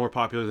 times more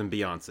popular than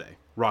Beyonce.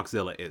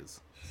 Rockzilla is.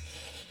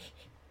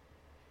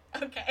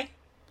 Okay.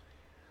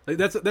 Like,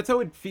 that's how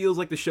it feels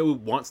like the show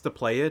wants to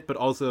play it, but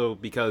also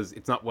because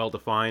it's not well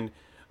defined,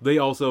 they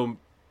also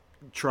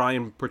try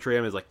and portray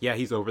him as like, yeah,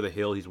 he's over the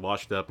hill, he's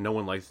washed up, no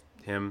one likes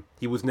him,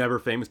 he was never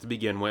famous to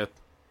begin with.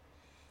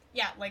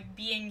 Yeah, like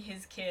being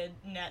his kid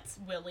nets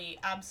Willie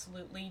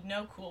absolutely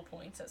no cool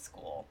points at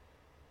school.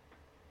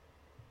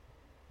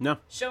 No.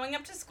 Showing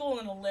up to school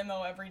in a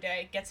limo every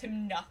day gets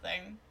him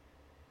nothing.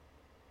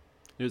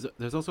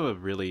 There's also a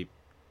really...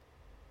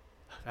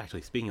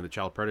 Actually, speaking of the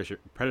child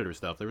predator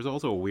stuff, there was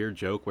also a weird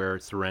joke where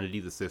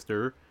Serenity, the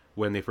sister,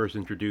 when they first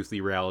introduced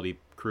the reality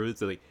crew,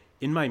 said, like,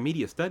 in my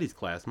media studies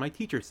class, my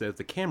teacher says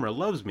the camera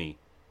loves me.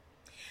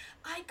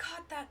 I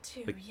caught that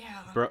too, like,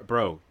 yeah.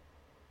 Bro,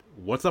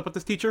 what's up with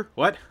this teacher?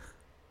 What?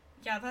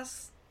 Yeah,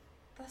 that's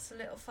a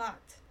little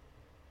fucked.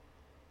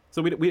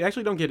 So we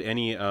actually don't get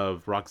any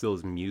of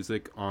Rockzilla's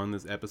music on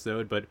this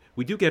episode, but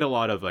we do get a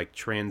lot of, like,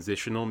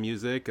 transitional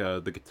music,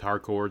 the guitar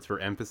chords for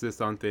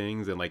emphasis on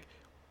things, and, like,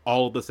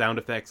 all of the sound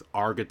effects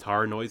are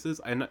guitar noises,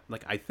 and,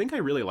 like, I think I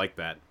really like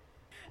that.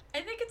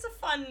 I think it's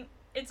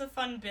a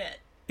fun bit.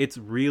 It's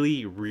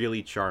really,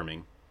 really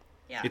charming.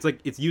 Yeah. It's like,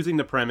 it's using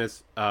the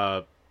premise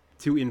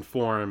to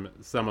inform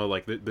some of,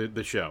 like,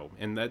 the show,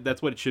 and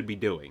that's what it should be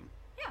doing.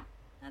 Yeah.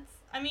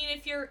 I mean,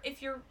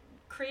 if you're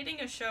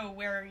creating a show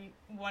where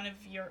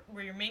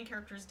your main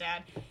character's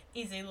dad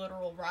is a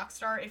literal rock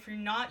star, if you're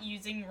not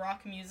using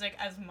rock music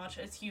as much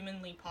as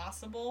humanly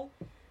possible,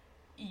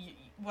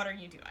 what are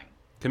you doing?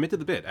 Commit to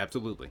the bit,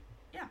 absolutely.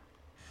 Yeah.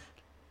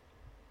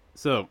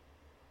 So,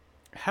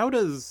 how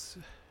does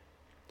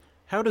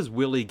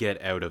Willie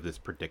get out of this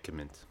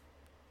predicament?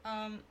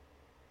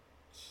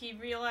 He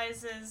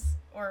realizes,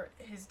 or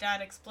his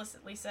dad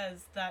explicitly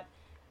says, that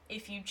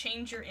if you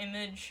change your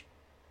image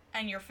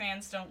and your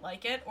fans don't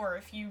like it, or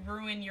if you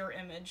ruin your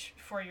image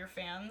for your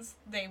fans,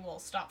 they will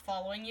stop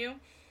following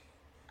you.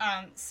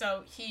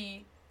 So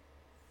he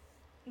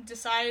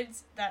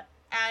decides that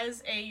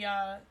as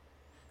a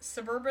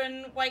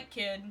suburban white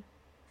kid,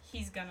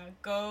 he's gonna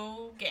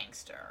go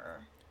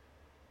gangster.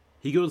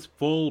 He goes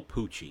full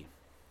Poochie.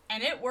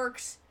 And it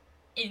works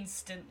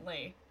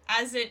instantly,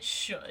 as it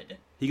should.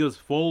 He goes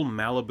full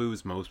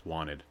Malibu's Most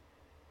Wanted.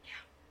 Yeah.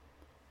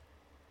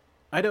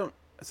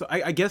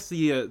 I guess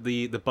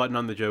the button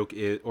on the joke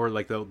is, or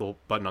like the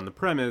button on the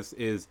premise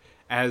is,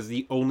 as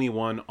the only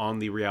one on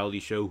the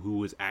reality show who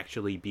was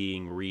actually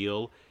being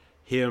real,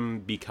 him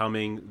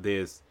becoming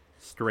this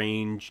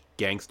strange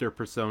gangster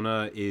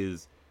persona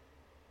is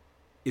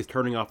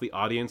turning off the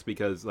audience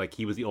because, like,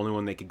 he was the only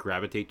one they could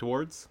gravitate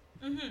towards.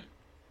 Mm-hmm.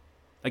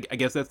 I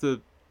guess that's the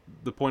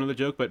point of the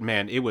joke, but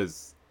man, it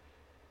was...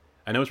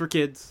 I know it's for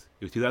kids,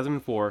 it was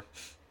 2004,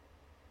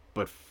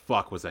 but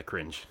fuck was that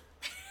cringe.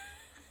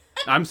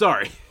 I'm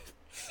sorry.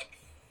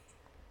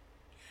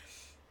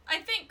 I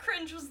think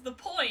cringe was the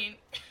point.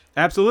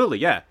 Absolutely,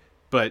 yeah.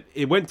 But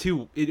it worked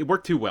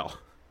too well.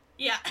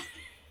 Yeah.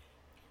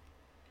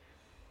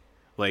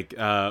 Like,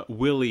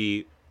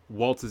 Willie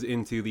waltzes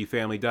into the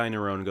family dining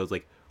room and goes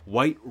like,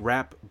 "White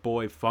rap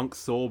boy, funk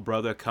soul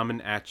brother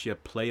coming at ya,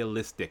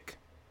 playalistic."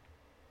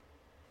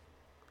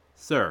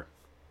 Sir,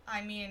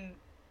 I mean,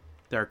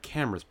 there are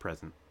cameras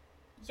present.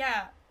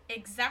 yeah,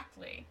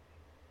 exactly.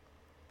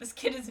 This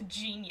kid is a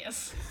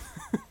genius.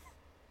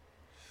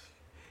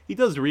 He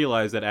does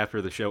realize that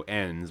after the show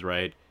ends,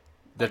 right?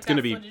 That's going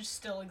to be... footage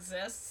still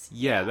exists.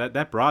 Yeah,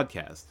 that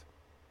broadcast.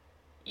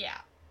 Yeah.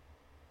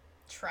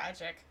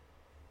 Tragic.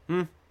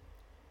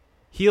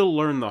 He'll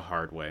learn the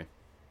hard way.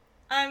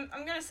 I'm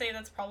gonna say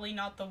that's probably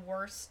not the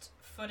worst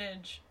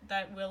footage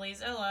that Willie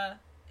Zilla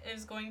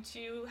is going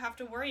to have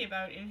to worry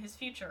about in his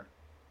future.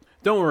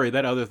 Don't worry,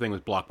 that other thing was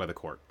blocked by the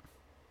court.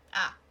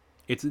 Ah.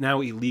 It's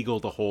now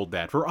illegal to hold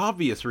that, for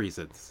obvious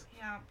reasons.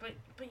 Yeah, but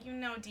you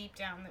know deep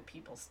down that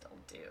people still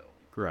do.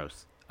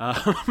 Gross.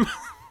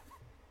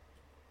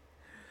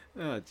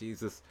 Oh,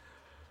 Jesus.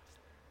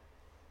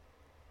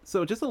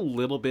 So just a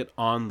little bit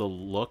on the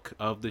look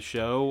of the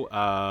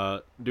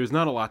show. There's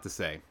not a lot to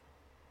say.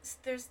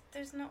 There's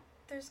no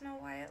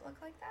why it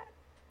looked like that?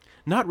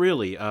 Not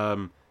really.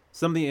 Some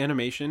of the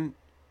animation,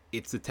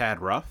 it's a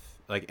tad rough.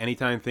 Like,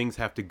 anytime things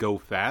have to go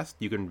fast,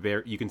 you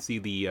can see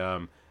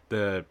the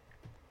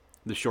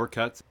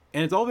shortcuts.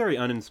 And it's all very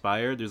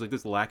uninspired. There's like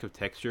this lack of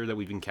texture that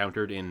we've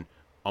encountered in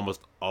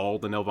almost all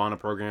the Nelvana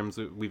programs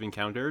that we've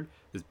encountered.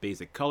 This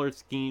basic color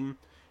scheme.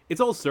 It's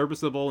all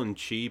serviceable and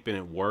cheap and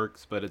it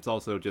works, but it's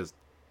also just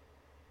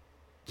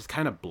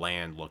kind of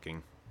bland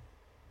looking.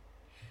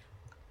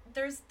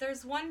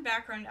 There's one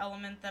background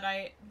element that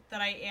I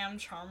am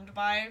charmed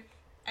by,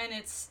 and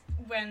it's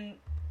when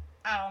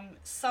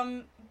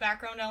some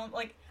background element,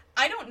 like,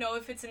 I don't know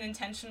if it's an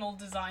intentional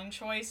design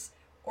choice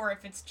or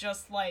if it's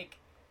just like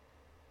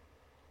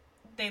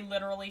they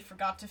literally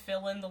forgot to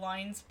fill in the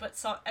lines,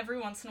 but every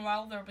once in a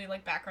while there'll be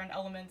like background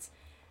elements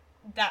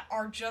that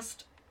are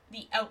just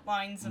the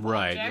outlines of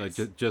right, objects.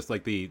 like just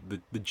like the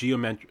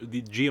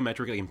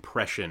geometric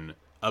impression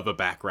of a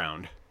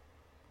background.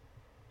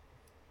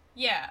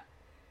 Yeah,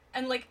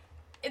 and like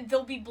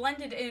they'll be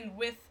blended in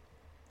with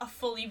a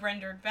fully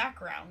rendered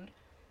background,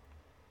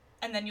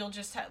 and then you'll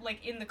just have,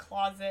 like, in the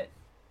closet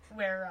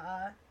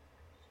where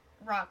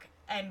Rock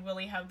and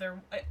Willie have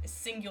their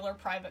singular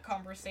private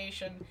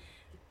conversation,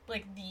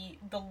 like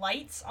the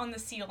lights on the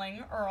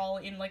ceiling are all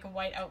in like a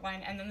white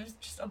outline, and then there's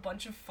just a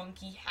bunch of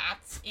funky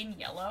hats in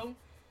yellow.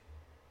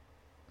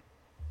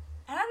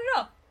 And I don't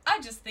know, I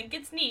just think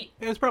it's neat.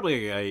 It's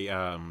probably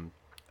a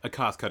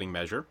cost-cutting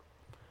measure,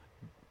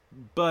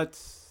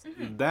 but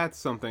that's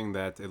something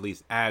that at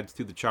least adds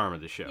to the charm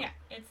of the show. Yeah,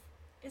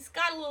 it's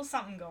got a little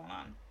something going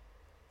on.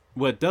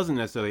 What doesn't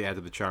necessarily add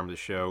to the charm of the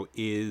show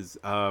is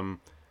an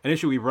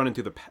issue we've run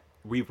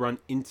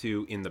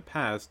into in the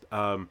past,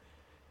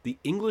 the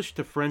English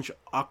to French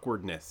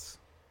awkwardness.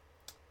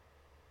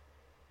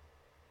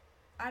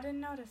 I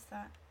didn't notice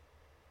that.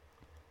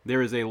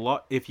 There is a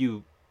lot. If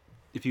you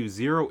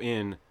zero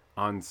in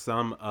on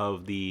some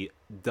of the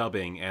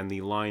dubbing and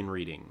the line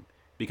reading,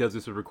 because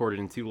this was recorded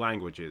in two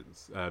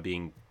languages,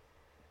 being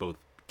both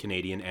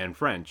Canadian and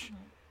French,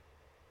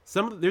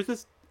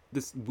 there's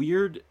this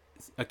weird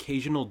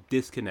occasional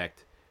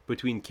disconnect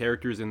between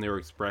characters and their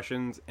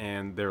expressions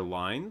and their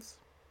lines.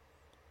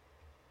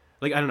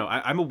 Like, I don't know,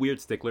 I'm a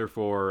weird stickler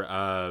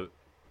for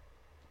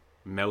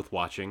mouth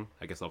watching,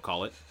 I guess I'll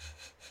call it.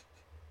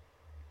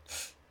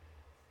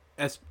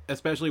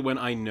 Especially when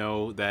I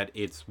know that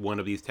it's one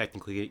of these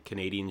technically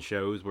Canadian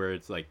shows where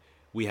it's like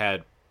we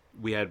had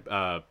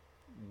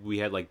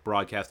like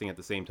broadcasting at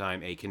the same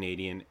time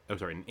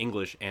an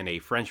English and a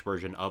French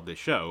version of the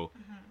show,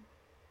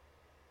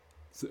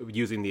 so,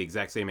 using the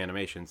exact same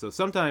animation. So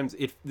sometimes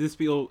this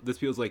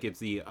feels like it's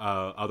the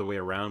other way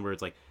around, where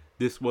it's like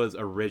this was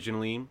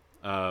originally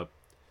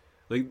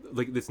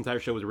like this entire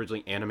show was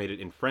originally animated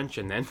in French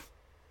and then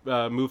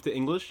moved to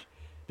English,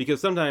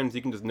 because sometimes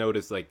you can just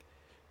notice like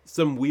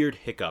some weird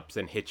hiccups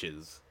and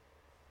hitches.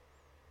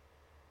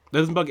 That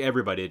doesn't bug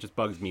everybody, it just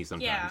bugs me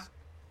sometimes.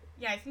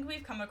 Yeah, I think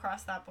we've come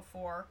across that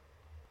before.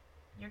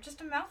 You're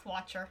just a mouth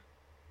watcher.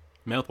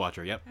 Mouth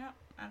watcher, yep. Yeah,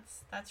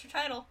 that's your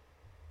title.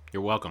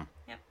 You're welcome.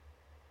 Yep.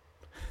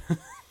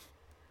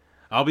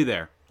 I'll be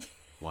there,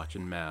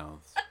 watching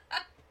mouths.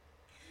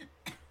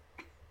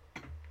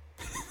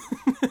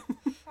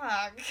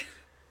 Fuck.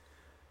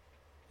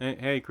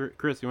 Hey,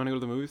 Chris, you want to go to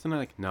the movies tonight?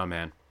 Like, no,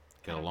 man.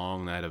 Got a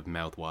long night of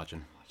mouth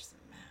watching. Watch some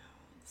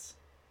mouths.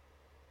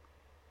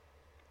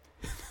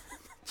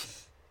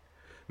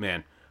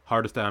 Man,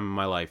 hardest time in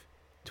my life.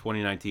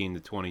 2019 to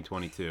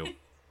 2022.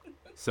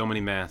 So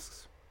many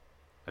masks.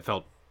 I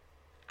felt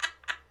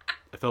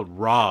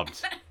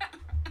robbed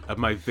of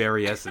my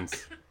very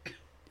essence.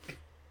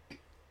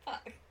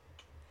 Fuck.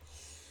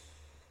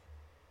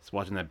 Just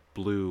watching that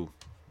blue,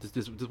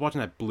 just watching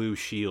that blue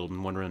shield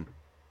and wondering,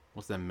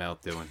 what's that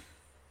mouth doing?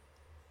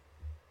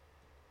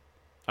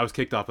 I was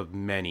kicked off of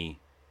many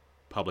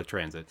public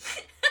transit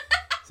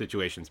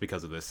situations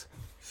because of this.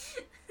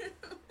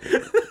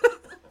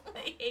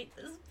 I hate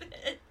this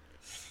bit.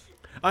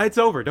 It's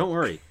over. Don't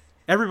worry.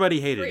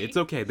 Everybody hated it. Free. It's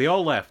okay. They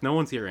all left. No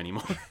one's here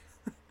anymore.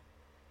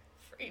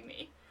 Free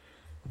me.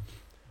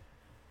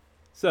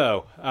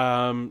 So,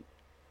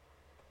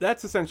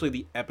 that's essentially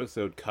the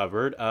episode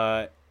covered.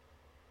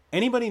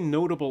 Anybody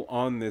notable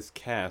on this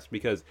cast?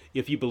 Because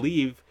if you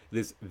believe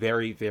this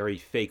very, very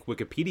fake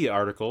Wikipedia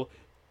article,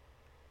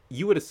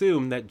 you would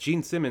assume that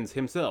Gene Simmons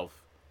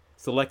himself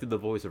selected the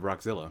voice of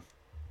Rockzilla.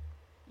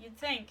 You'd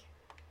think.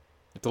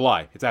 It's a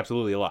lie. It's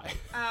absolutely a lie.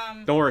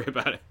 Don't worry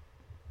about it.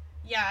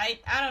 Yeah,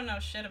 I don't know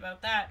shit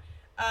about that.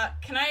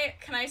 Can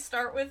I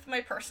start with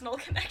my personal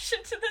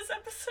connection to this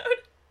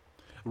episode?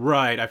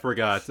 Right, I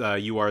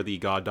forgot. You are the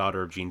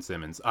goddaughter of Gene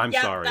Simmons. I'm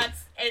sorry.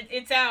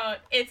 It's out.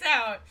 It's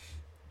out.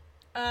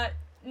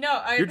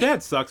 No, Your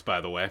dad sucks,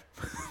 by the way.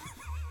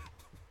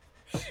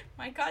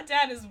 My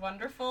goddad is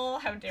wonderful.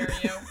 How dare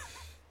you?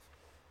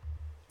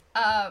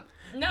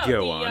 No,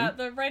 Go on.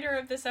 The writer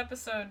of this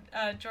episode,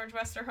 George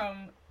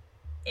Westerholm,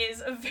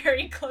 is a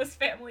very close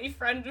family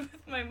friend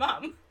with my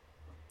mom.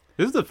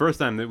 This is the first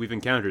time that we've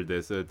encountered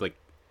this. It's like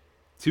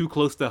too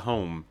close to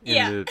home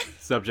in the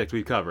subject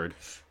we've covered.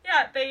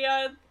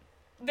 Yeah,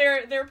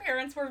 their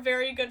parents were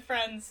very good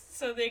friends,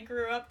 so they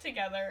grew up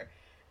together,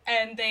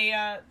 and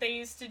they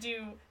used to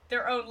do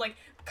their own, like,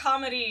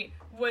 comedy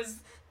was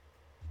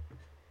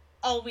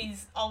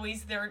always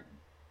their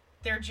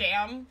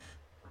jam.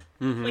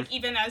 Mm-hmm. Like,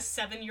 even as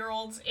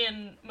 7-year-olds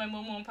in my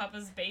Momo and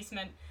Papa's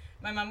basement,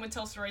 my mom would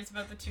tell stories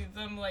about the two of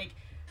them, like,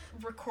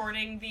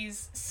 recording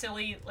these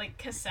silly, like,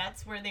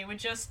 cassettes where they would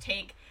just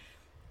take...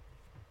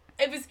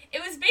 It was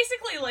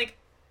basically, like,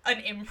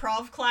 an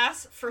improv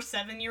class for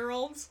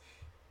 7-year-olds,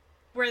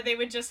 where they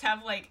would just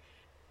have, like...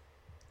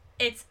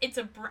 It's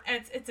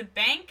a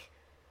bank,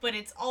 but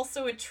it's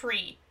also a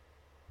tree.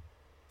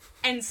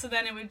 And so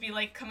then it would be,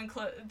 like, coming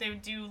close... They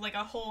would do, like,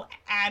 a whole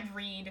ad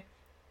read,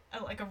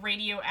 like a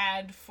radio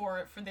ad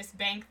for this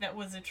bank that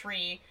was a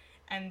tree,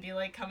 and be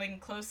like, coming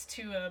close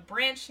to a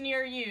branch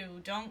near you,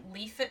 don't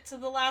leaf it to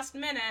the last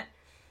minute.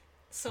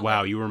 So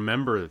wow, like, you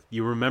remember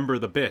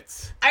the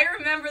bits. I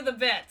remember the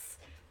bits.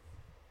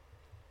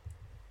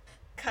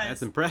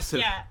 That's impressive.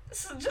 Yeah,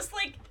 so just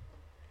like,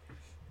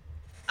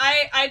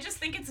 I just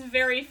think it's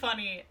very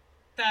funny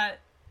that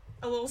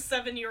a little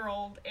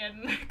 7-year-old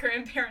in my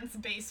grandparents'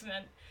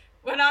 basement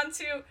went on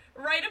to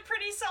write a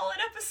pretty solid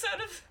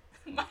episode of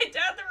My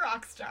Dad the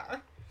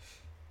Rockstar.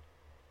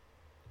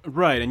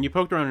 Right, and you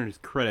poked around in his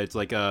credits,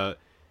 like,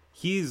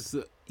 he's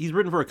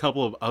written for a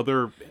couple of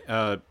other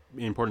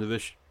important to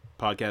this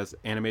podcast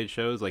animated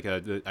shows, like,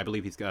 I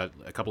believe he's got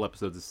a couple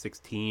episodes of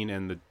 16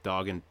 and the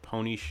Dog and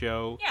Pony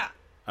Show. Yeah.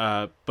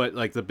 But,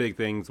 like, the big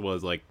things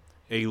was, like,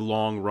 a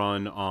long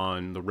run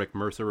on the Rick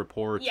Mercer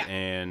Report,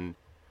 and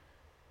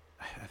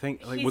I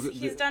think, like,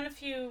 he's done a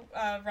few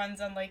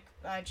runs on, like,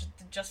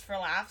 just for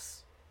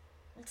laughs,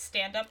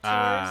 stand-up tours.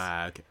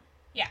 Ah, okay.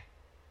 Yeah.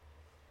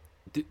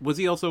 Was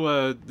he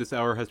also This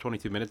Hour Has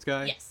 22 Minutes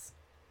guy? Yes.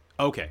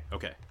 Okay.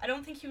 I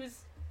don't think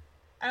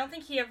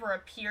he ever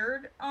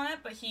appeared on it,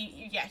 but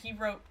he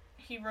wrote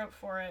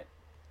for it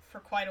for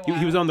quite a while.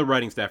 He was on the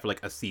writing staff for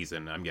like a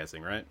season, I'm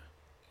guessing, right?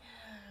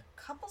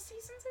 A couple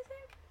seasons, I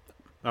think.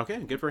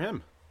 Okay, good for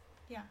him.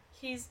 Yeah,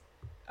 he's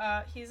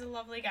a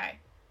lovely guy.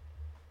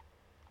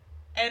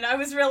 And I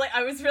was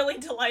really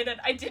delighted.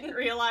 I didn't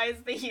realize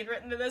that he had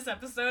written to this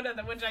episode, and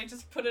then when I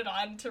just put it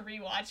on to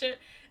rewatch it,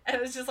 and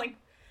it was just like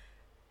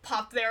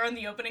popped there on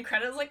the opening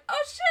credits, like,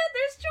 oh shit,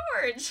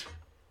 there's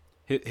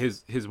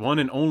George. His one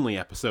and only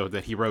episode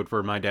that he wrote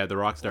for My Dad the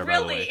Rockstar, by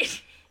the way. Really?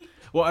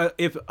 Well,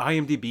 if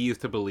IMDb is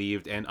to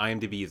believed, and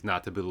IMDb is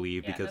not to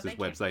believe because no, this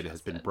website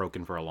has been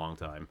broken for a long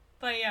time.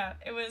 But yeah,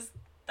 that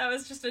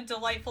was just a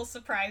delightful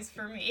surprise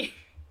for me.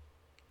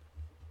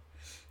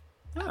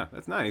 Ah,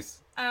 that's nice.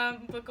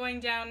 But going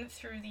down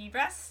through the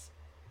rest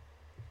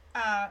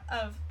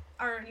of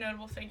our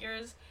notable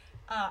figures,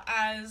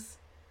 as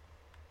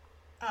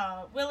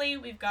Willie,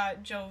 we've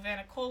got Joe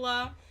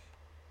Vanicola,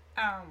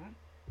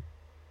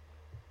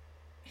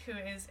 who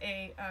is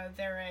a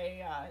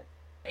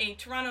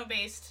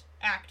Toronto-based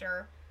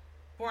actor,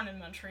 born in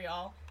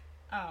Montreal,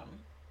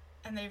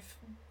 and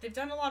they've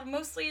done a lot of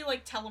mostly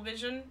like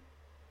television,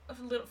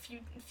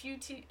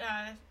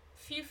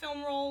 few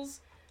film roles,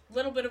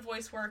 little bit of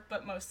voice work,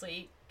 but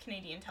mostly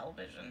Canadian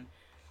television.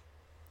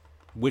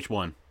 Which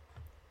one?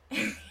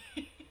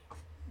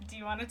 Do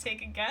you want to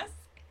take a guess?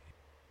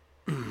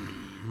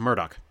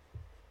 Murdoch.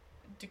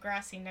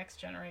 Degrassi Next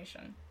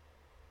Generation.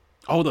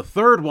 Oh, the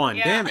third one.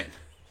 Yeah. Damn it.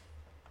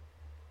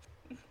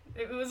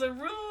 It was a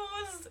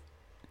ruse.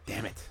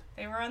 Damn it.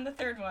 They were on the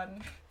third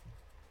one.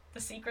 The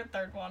secret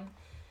third one.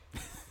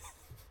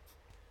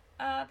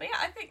 But yeah,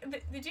 I think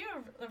they do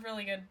a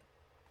really good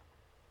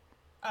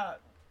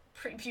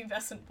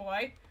prepubescent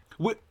boy.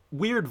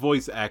 Weird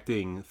voice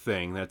acting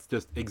thing that's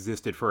just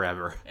existed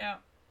forever. Yeah.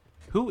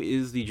 Who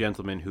is the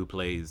gentleman who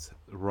plays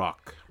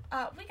Rock?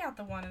 We got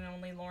the one and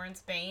only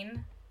Lawrence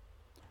Bain.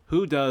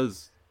 Who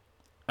does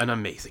an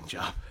amazing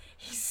job.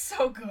 He's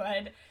so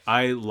good.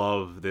 I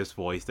love this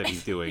voice that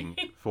he's doing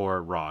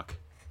for Rock.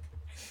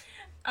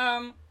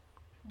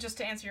 Just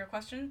to answer your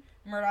question,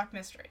 Murdoch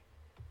Mystery.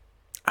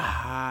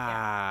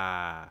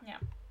 Ah. Yeah.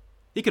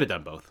 He could have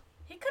done both.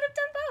 He could have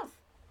done both.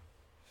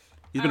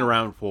 He's been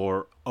around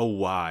for a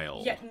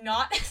while. Yeah,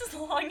 not as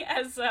long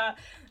as,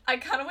 I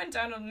kind of went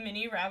down a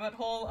mini rabbit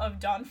hole of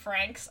Don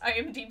Frank's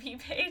IMDb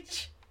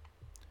page.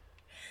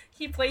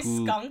 He plays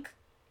Skunk.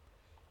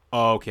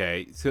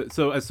 Okay,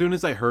 so as soon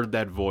as I heard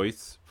that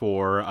voice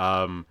for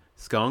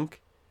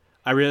Skunk,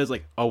 I realized,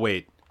 like, oh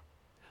wait,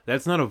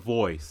 that's not a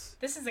voice.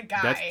 This is a guy.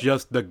 That's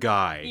just the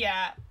guy.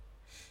 Yeah.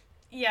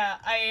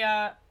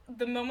 Yeah,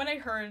 the moment I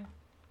heard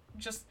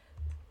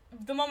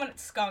the moment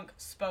Skunk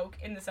spoke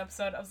in this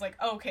episode, I was like,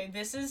 oh, okay,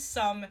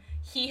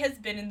 he has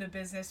been in the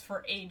business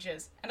for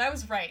ages. And I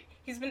was right.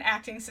 He's been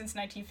acting since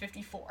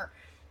 1954.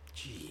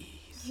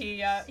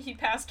 Jeez. He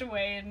passed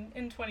away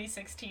in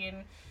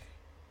 2016.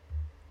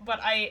 But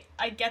I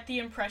get the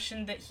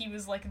impression that he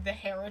was, like, the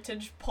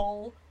heritage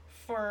pull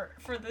for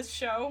this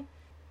show.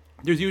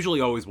 There's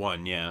usually always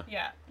one, yeah.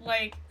 Yeah,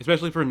 like...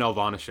 Especially for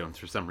Nelvana shows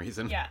for some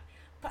reason. Yeah.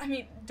 But, I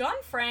mean,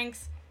 Don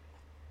Franks,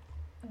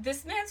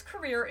 this man's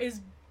career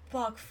is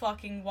buck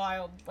fucking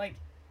wild. Like...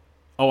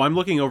 Oh, I'm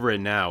looking over it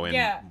now, and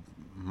yeah.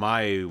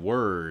 My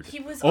word.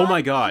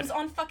 My God. He was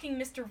on fucking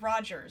Mr.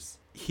 Rogers.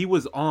 He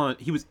was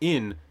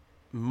in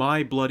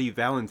My Bloody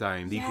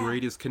Valentine, the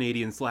greatest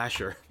Canadian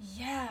slasher.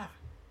 Yeah.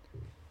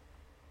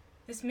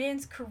 This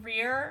man's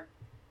career...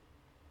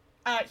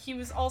 he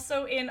was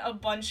also in a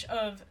bunch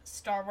of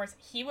Star Wars...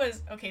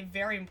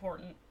 very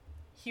important.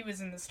 He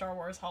was in the Star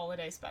Wars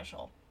Holiday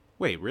Special.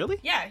 Wait, really?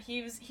 Yeah,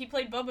 he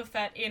played Boba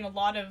Fett in a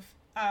lot of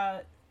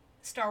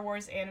Star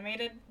Wars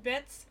animated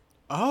bits.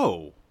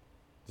 Oh.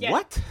 Yeah.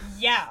 What?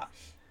 Yeah.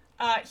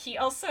 He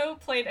also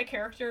played a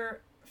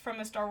character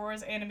from a Star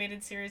Wars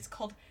animated series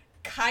called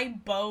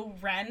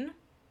Kylo Ren.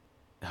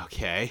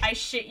 Okay. I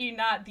shit you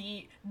not,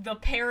 the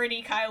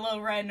parody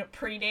Kylo Ren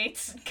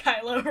predates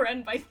Kylo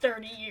Ren by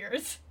 30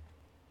 years.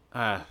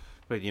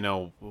 But you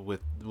know,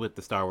 with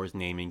the Star Wars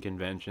naming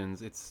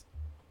conventions, it's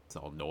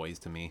all noise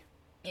to me.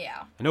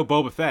 Yeah. I know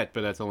Boba Fett, but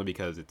that's only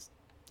because it's,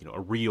 you know, a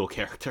real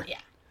character. Yeah.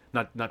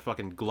 Not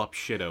fucking Glup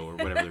Shido or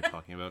whatever they're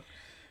talking about.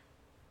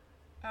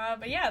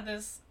 But yeah,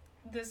 this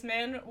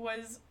man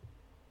was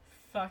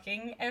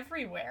fucking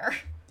everywhere.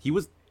 He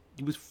was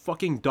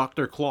fucking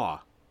Dr.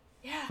 Claw.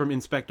 Yeah. From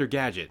Inspector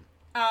Gadget.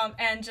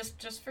 And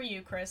just for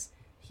you, Chris,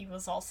 he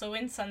was also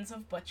in Sons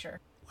of Butcher.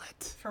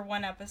 What? For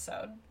one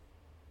episode.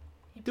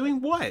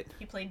 Doing what?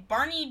 He played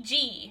Barney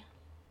G.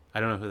 I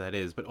don't know who that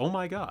is, but oh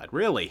my god,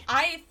 really?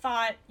 I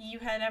thought you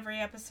had every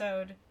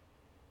episode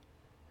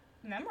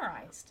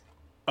memorized.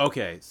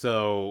 Okay,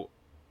 so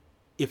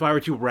if I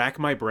were to rack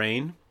my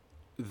brain,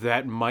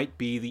 that might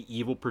be the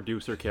evil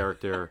producer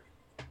character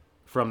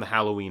from the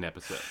Halloween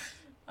episode.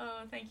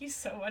 Oh, thank you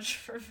so much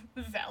for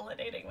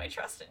validating my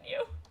trust in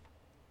you.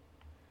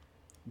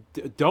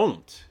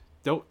 Don't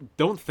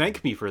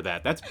thank me for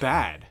that. That's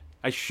bad.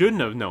 I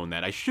shouldn't have known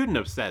that. I shouldn't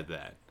have said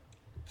that.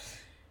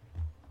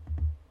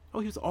 Oh,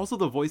 he was also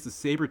the voice of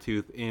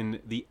Sabretooth in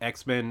the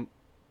X-Men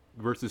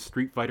versus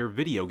Street Fighter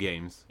video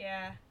games.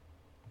 Yeah.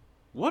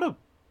 What a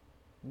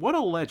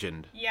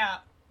legend. Yeah.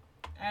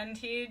 And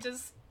he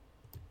just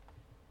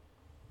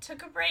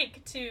took a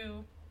break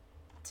to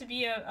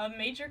be a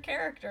major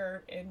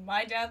character in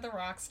My Dad the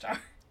Rockstar.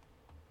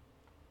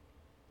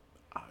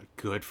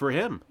 Good for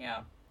him.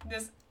 Yeah.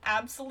 This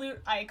absolute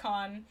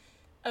icon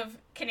of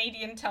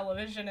Canadian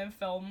television and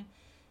film,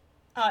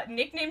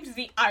 nicknamed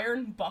the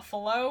Iron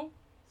Buffalo.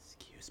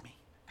 Excuse me.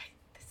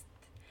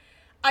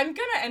 I'm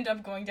gonna end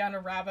up going down a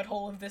rabbit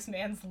hole of this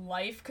man's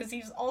life, because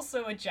he's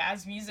also a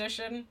jazz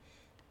musician.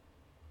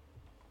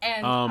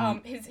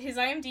 And his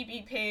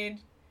IMDb page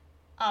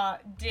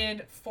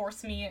did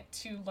force me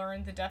to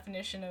learn the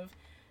definition of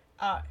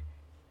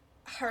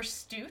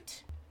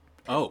hirsute.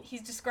 Oh.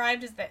 He's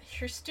described as the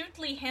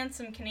hirsutely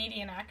handsome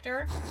Canadian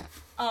actor.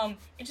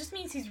 It just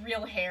means he's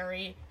real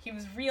hairy. He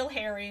was real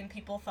hairy and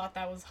people thought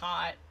that was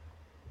hot.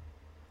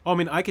 Oh, I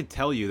mean, I could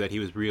tell you that he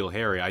was real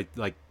hairy.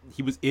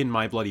 He was in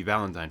My Bloody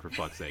Valentine, for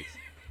fuck's sakes.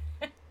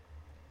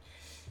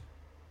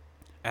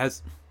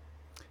 As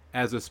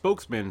a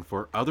spokesman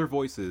for Other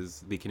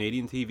Voices, the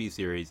Canadian TV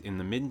series, in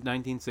the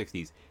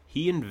mid-1960s,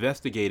 he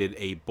investigated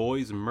a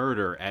boy's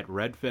murder at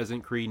Red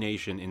Pheasant Cree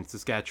Nation in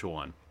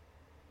Saskatchewan.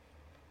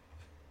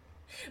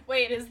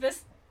 Wait, is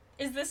this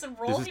a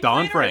role This is he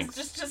Don played, Franks.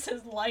 or is this just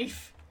his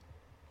life?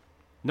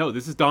 No,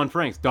 this is Don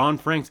Franks. Don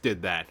Franks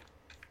did that.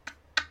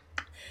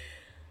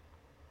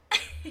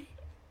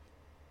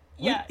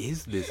 Yeah. What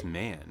is this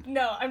man?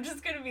 No, I'm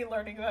just gonna be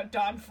learning about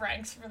Don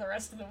Franks for the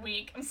rest of the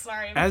week. I'm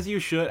sorry. As you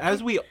should.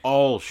 As we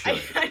all should.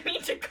 I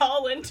need to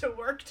call into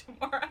work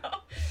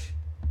tomorrow.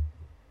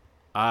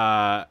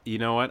 You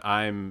know what?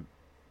 I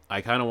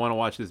kind of want to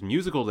watch this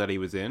musical that he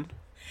was in.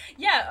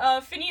 Yeah,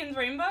 Finian's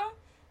Rainbow?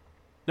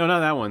 No, not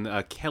that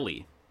one.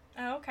 Kelly.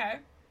 Oh, okay.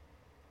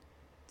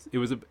 It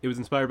was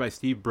inspired by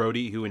Steve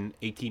Brody, who in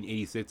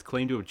 1886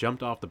 claimed to have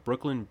jumped off the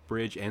Brooklyn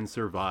Bridge and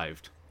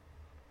survived.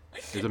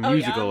 There's a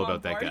musical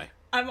about that guy.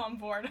 I'm on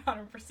board,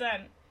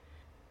 100%.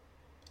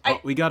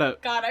 We gotta...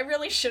 God, I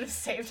really should have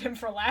saved him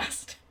for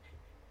last.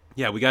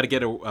 Yeah, we got to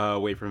get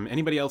away from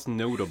anybody else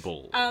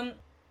notable.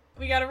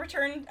 We got a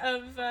return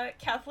of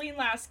Kathleen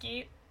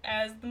Lasky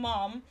as the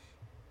mom.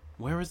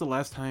 Where was the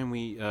last time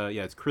we?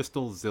 Yeah, it's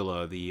Crystal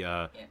Zilla,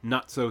 the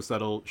not so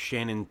subtle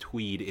Shannon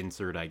Tweed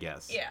insert, I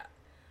guess. Yeah.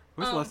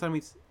 Where's the last time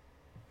we?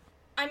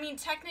 I mean,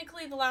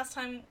 technically, the last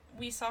time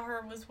we saw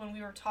her was when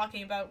we were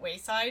talking about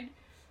Wayside,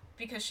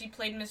 because she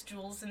played Miss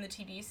Jules in the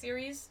TV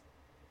series,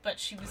 but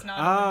she was not.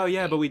 Oh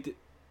yeah, but we did.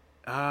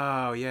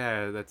 Oh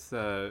yeah, that's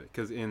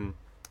because in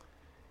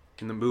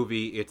the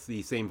movie it's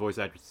the same voice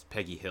actress as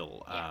Peggy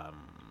Hill. Yeah.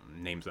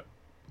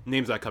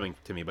 Names not coming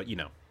to me, but you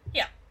know.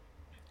 Yeah.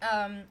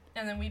 And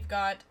then we've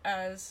got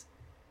as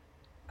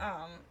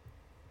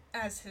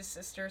his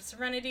sister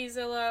Serenity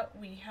Zilla,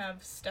 we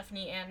have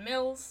Stephanie Ann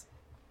Mills,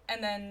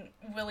 and then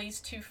Willie's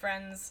two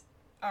friends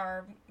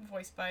are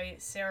voiced by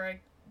Sarah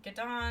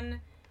Gadon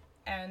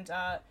and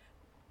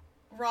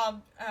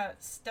Rob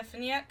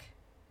Stefaniak,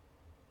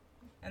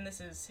 and this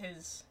is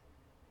his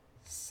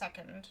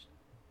second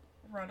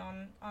run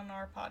on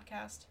our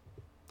podcast.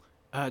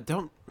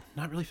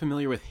 Not really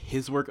familiar with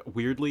his work,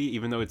 weirdly,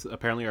 even though it's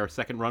apparently our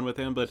second run with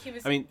him. But he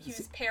was I mean,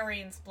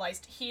 Perry in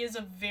Spliced. He is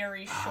a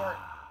very short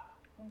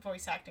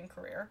voice acting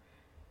career.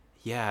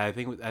 Yeah, I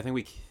think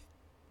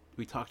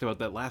we talked about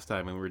that last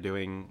time when we were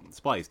doing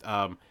Spliced.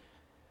 Well,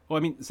 I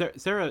mean,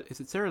 Sarah, is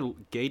it Sarah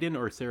Gadon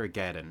or Sarah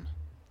Gadon?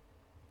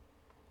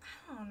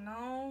 I don't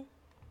know.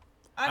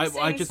 I'm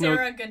saying just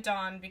Sarah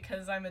Gadon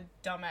because I'm a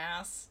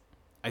dumbass.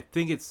 I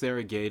think it's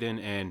Sarah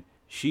Gadon, and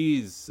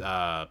she's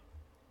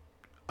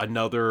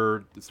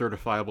another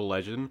certifiable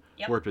legend.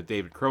 Yep. Worked with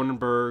David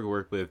Cronenberg,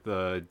 worked with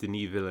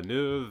Denis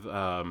Villeneuve,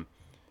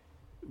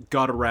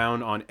 got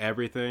around on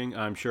everything.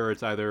 I'm sure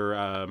it's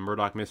either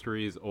Murdoch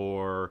Mysteries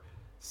or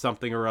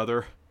something or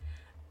other.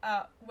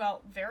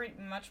 Well, very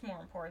much more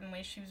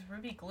importantly, she was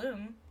Ruby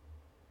Gloom.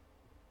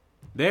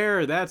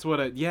 That's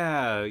what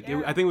yeah.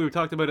 I think we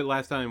talked about it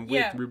last time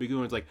with Ruby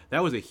Gloom. It's like,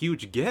 that was a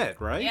huge get,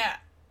 right? Yeah.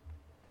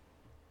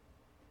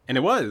 And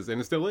it was,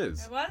 and it still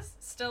is. It was,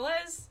 still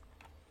is.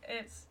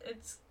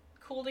 It's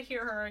cool to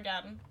hear her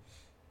again.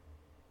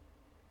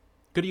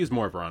 Could have used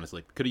more of her,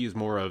 honestly. Could have used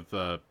more of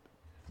the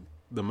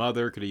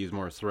mother. Could have used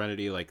more of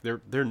Serenity. Like,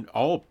 they're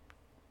all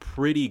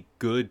pretty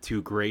good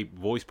to great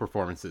voice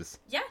performances.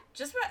 Yeah,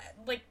 just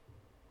like,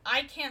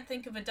 I can't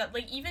think of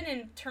like, even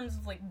in terms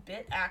of like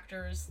bit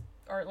actors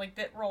or like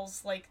bit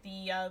roles, like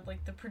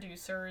the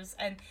producers,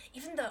 and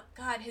even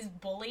his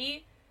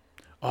bully.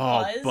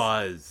 Oh,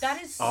 Buzz.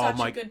 That is such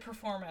a good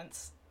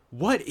performance.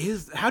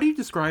 How do you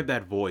describe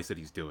that voice that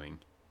he's doing?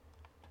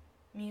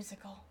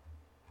 Musical.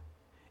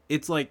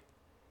 It's like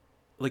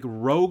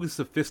rogue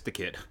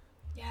sophisticate.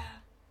 Yeah.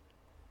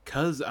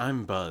 'Cause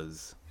I'm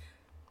Buzz.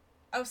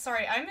 Oh,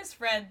 sorry, I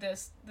misread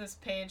this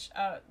page.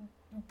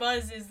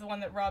 Buzz is the one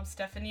that Rob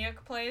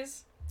Stefaniak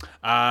plays.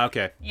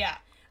 Okay. Yeah.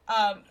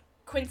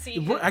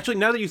 Quincy. Actually,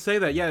 now that you say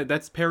that, yeah,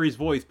 that's Perry's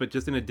voice, but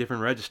just in a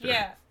different register.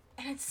 Yeah,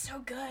 and it's so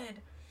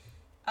good.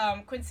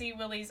 Quincy,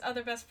 Willie's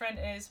other best friend,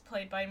 is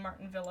played by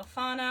Martin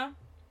Villafana.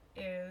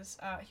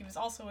 He was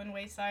also in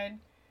Wayside.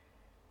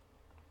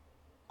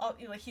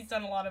 He's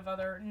done a lot of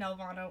other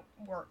Nelvana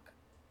work.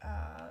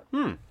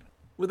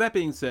 With that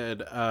being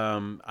said,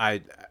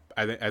 I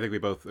think we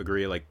both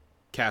agree, like,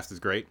 cast is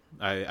great.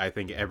 I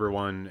think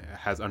everyone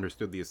has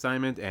understood the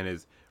assignment and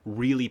is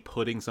really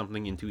putting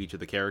something into each of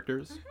the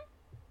characters. Mm-hmm.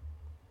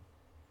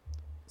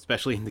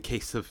 Especially in the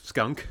case of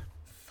Skunk.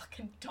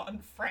 Fucking Don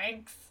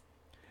Franks.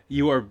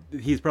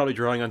 He's probably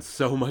drawing on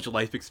so much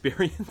life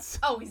experience.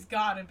 Oh, he's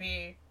gotta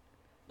be.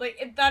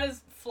 Like, that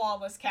is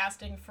flawless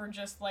casting for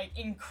just, like,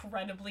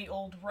 incredibly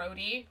old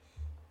Rhodey.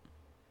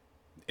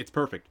 It's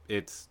perfect.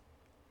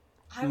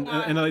 And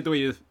I like the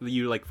way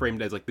you like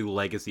framed it as, like, the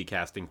legacy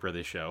casting for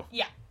this show.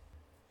 Yeah.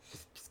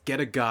 Just get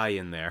a guy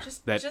in there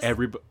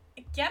everybody.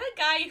 Get a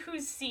guy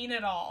who's seen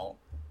it all.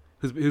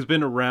 Who's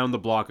been around the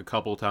block a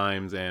couple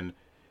times and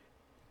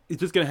is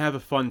just gonna have a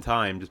fun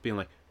time, just being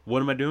like,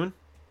 "What am I doing?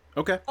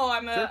 Okay. Oh,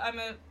 I'm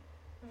a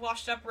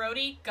washed up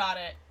Rhodey. Got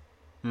it."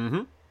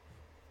 Mm-hmm.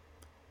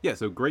 Yeah.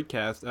 So great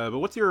cast. But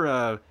what's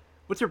your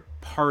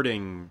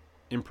parting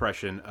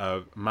impression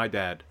of my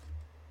dad? ...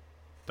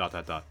 the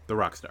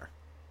Rockstar.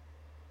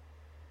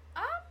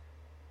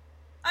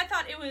 I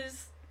thought it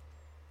was,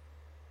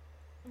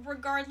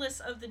 regardless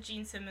of the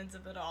Gene Simmons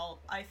of it all,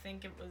 I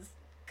think it was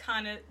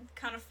kind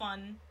of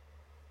fun.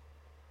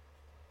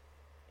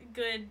 A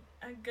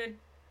good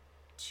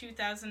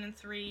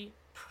 2003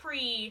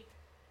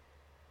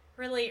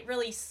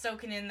 really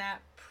soaking in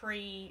that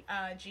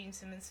Gene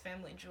Simmons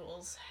Family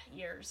Jewels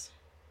years.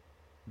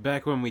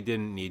 Back when we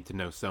didn't need to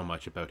know so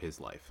much about his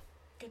life.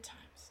 Good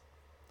times.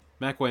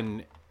 Back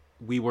when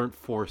we weren't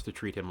forced to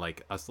treat him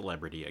like a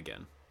celebrity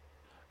again.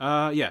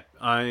 Yeah,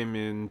 I'm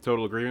in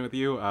total agreement with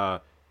you.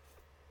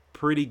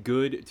 Pretty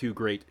good to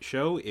great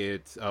show.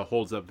 It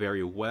holds up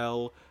very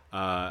well.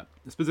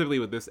 Specifically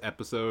with this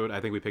episode, I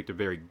think we picked a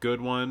very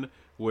good one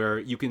where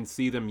you can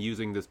see them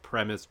using this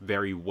premise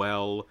very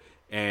well,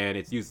 and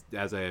it's used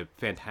as a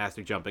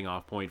fantastic jumping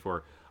off point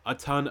for a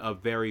ton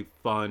of very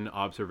fun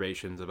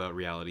observations about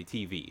reality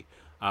TV.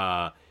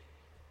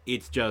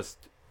 It's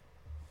just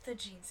The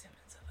Gene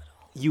Simmons of it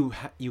all.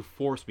 you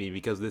force me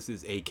because this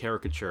is a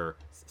caricature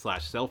 /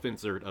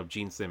 self-insert of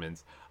Gene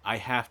Simmons. I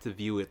have to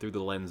view it through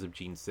the lens of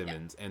Gene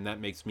Simmons, and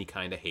that makes me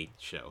kind of hate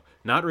the show.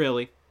 Not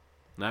really.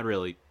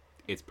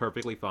 It's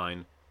perfectly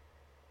fine.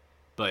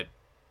 But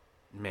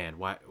man,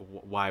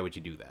 why would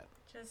you do that?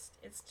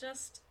 It's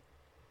just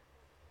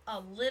a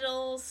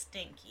little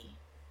stinky.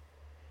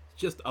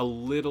 Just a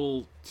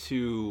little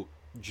too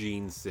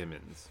Gene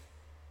Simmons.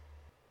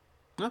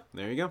 Oh,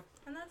 there you go.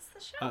 And that's the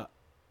show.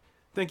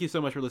 Thank you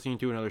so much for listening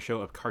to another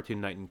show of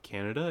Cartoon Night in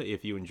Canada.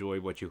 If you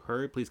enjoyed what you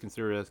heard, please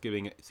consider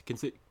giving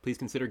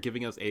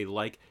us a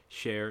like,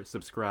 share,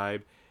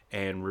 subscribe,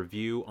 and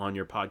review on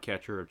your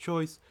podcatcher of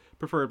choice,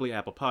 preferably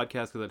Apple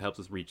Podcasts, because that helps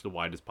us reach the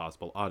widest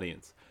possible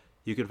audience.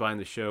 You can find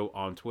the show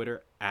on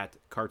Twitter at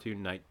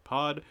Cartoon Night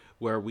Pod,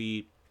 where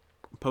we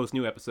post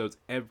new episodes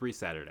every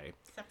Saturday.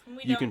 Except when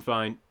we You don't. can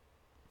find...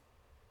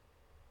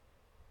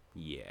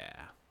 Yeah.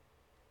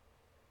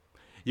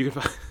 You can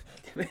find...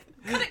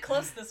 Cut it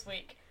close this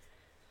week.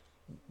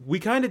 We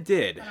kind of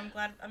did.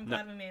 But I'm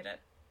glad we made it.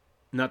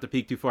 Not to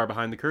peek too far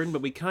behind the curtain,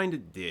 but we kind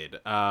of did.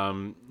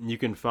 You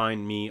can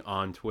find me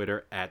on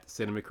Twitter at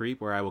Cinema Creep,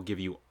 where I will give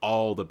you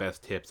all the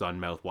best tips on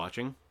mouth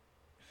watching.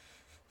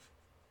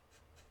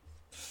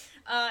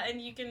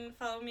 And you can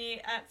follow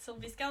me at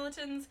Sylvie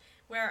Skeletons,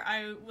 where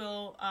I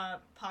will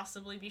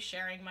possibly be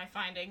sharing my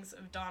findings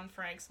of Don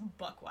Frank's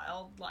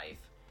Buckwild life.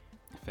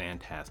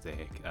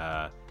 Fantastic.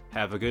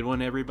 Have a good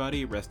one,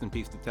 everybody. Rest in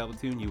peace to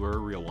Teletoon. You were a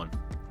real one.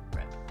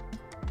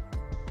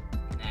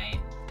 Good night.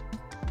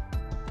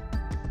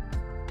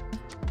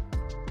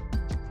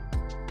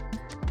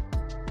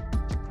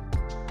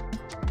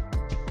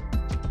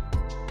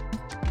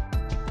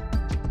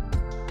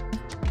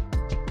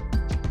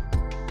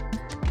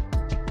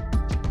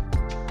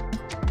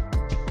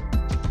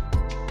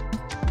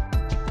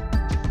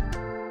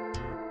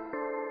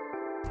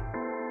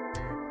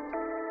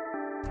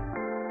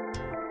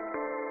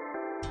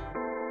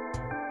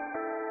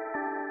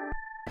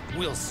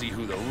 We'll see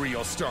who the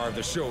real star of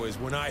the show is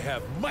when I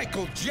have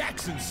Michael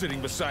Jackson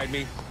sitting beside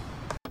me.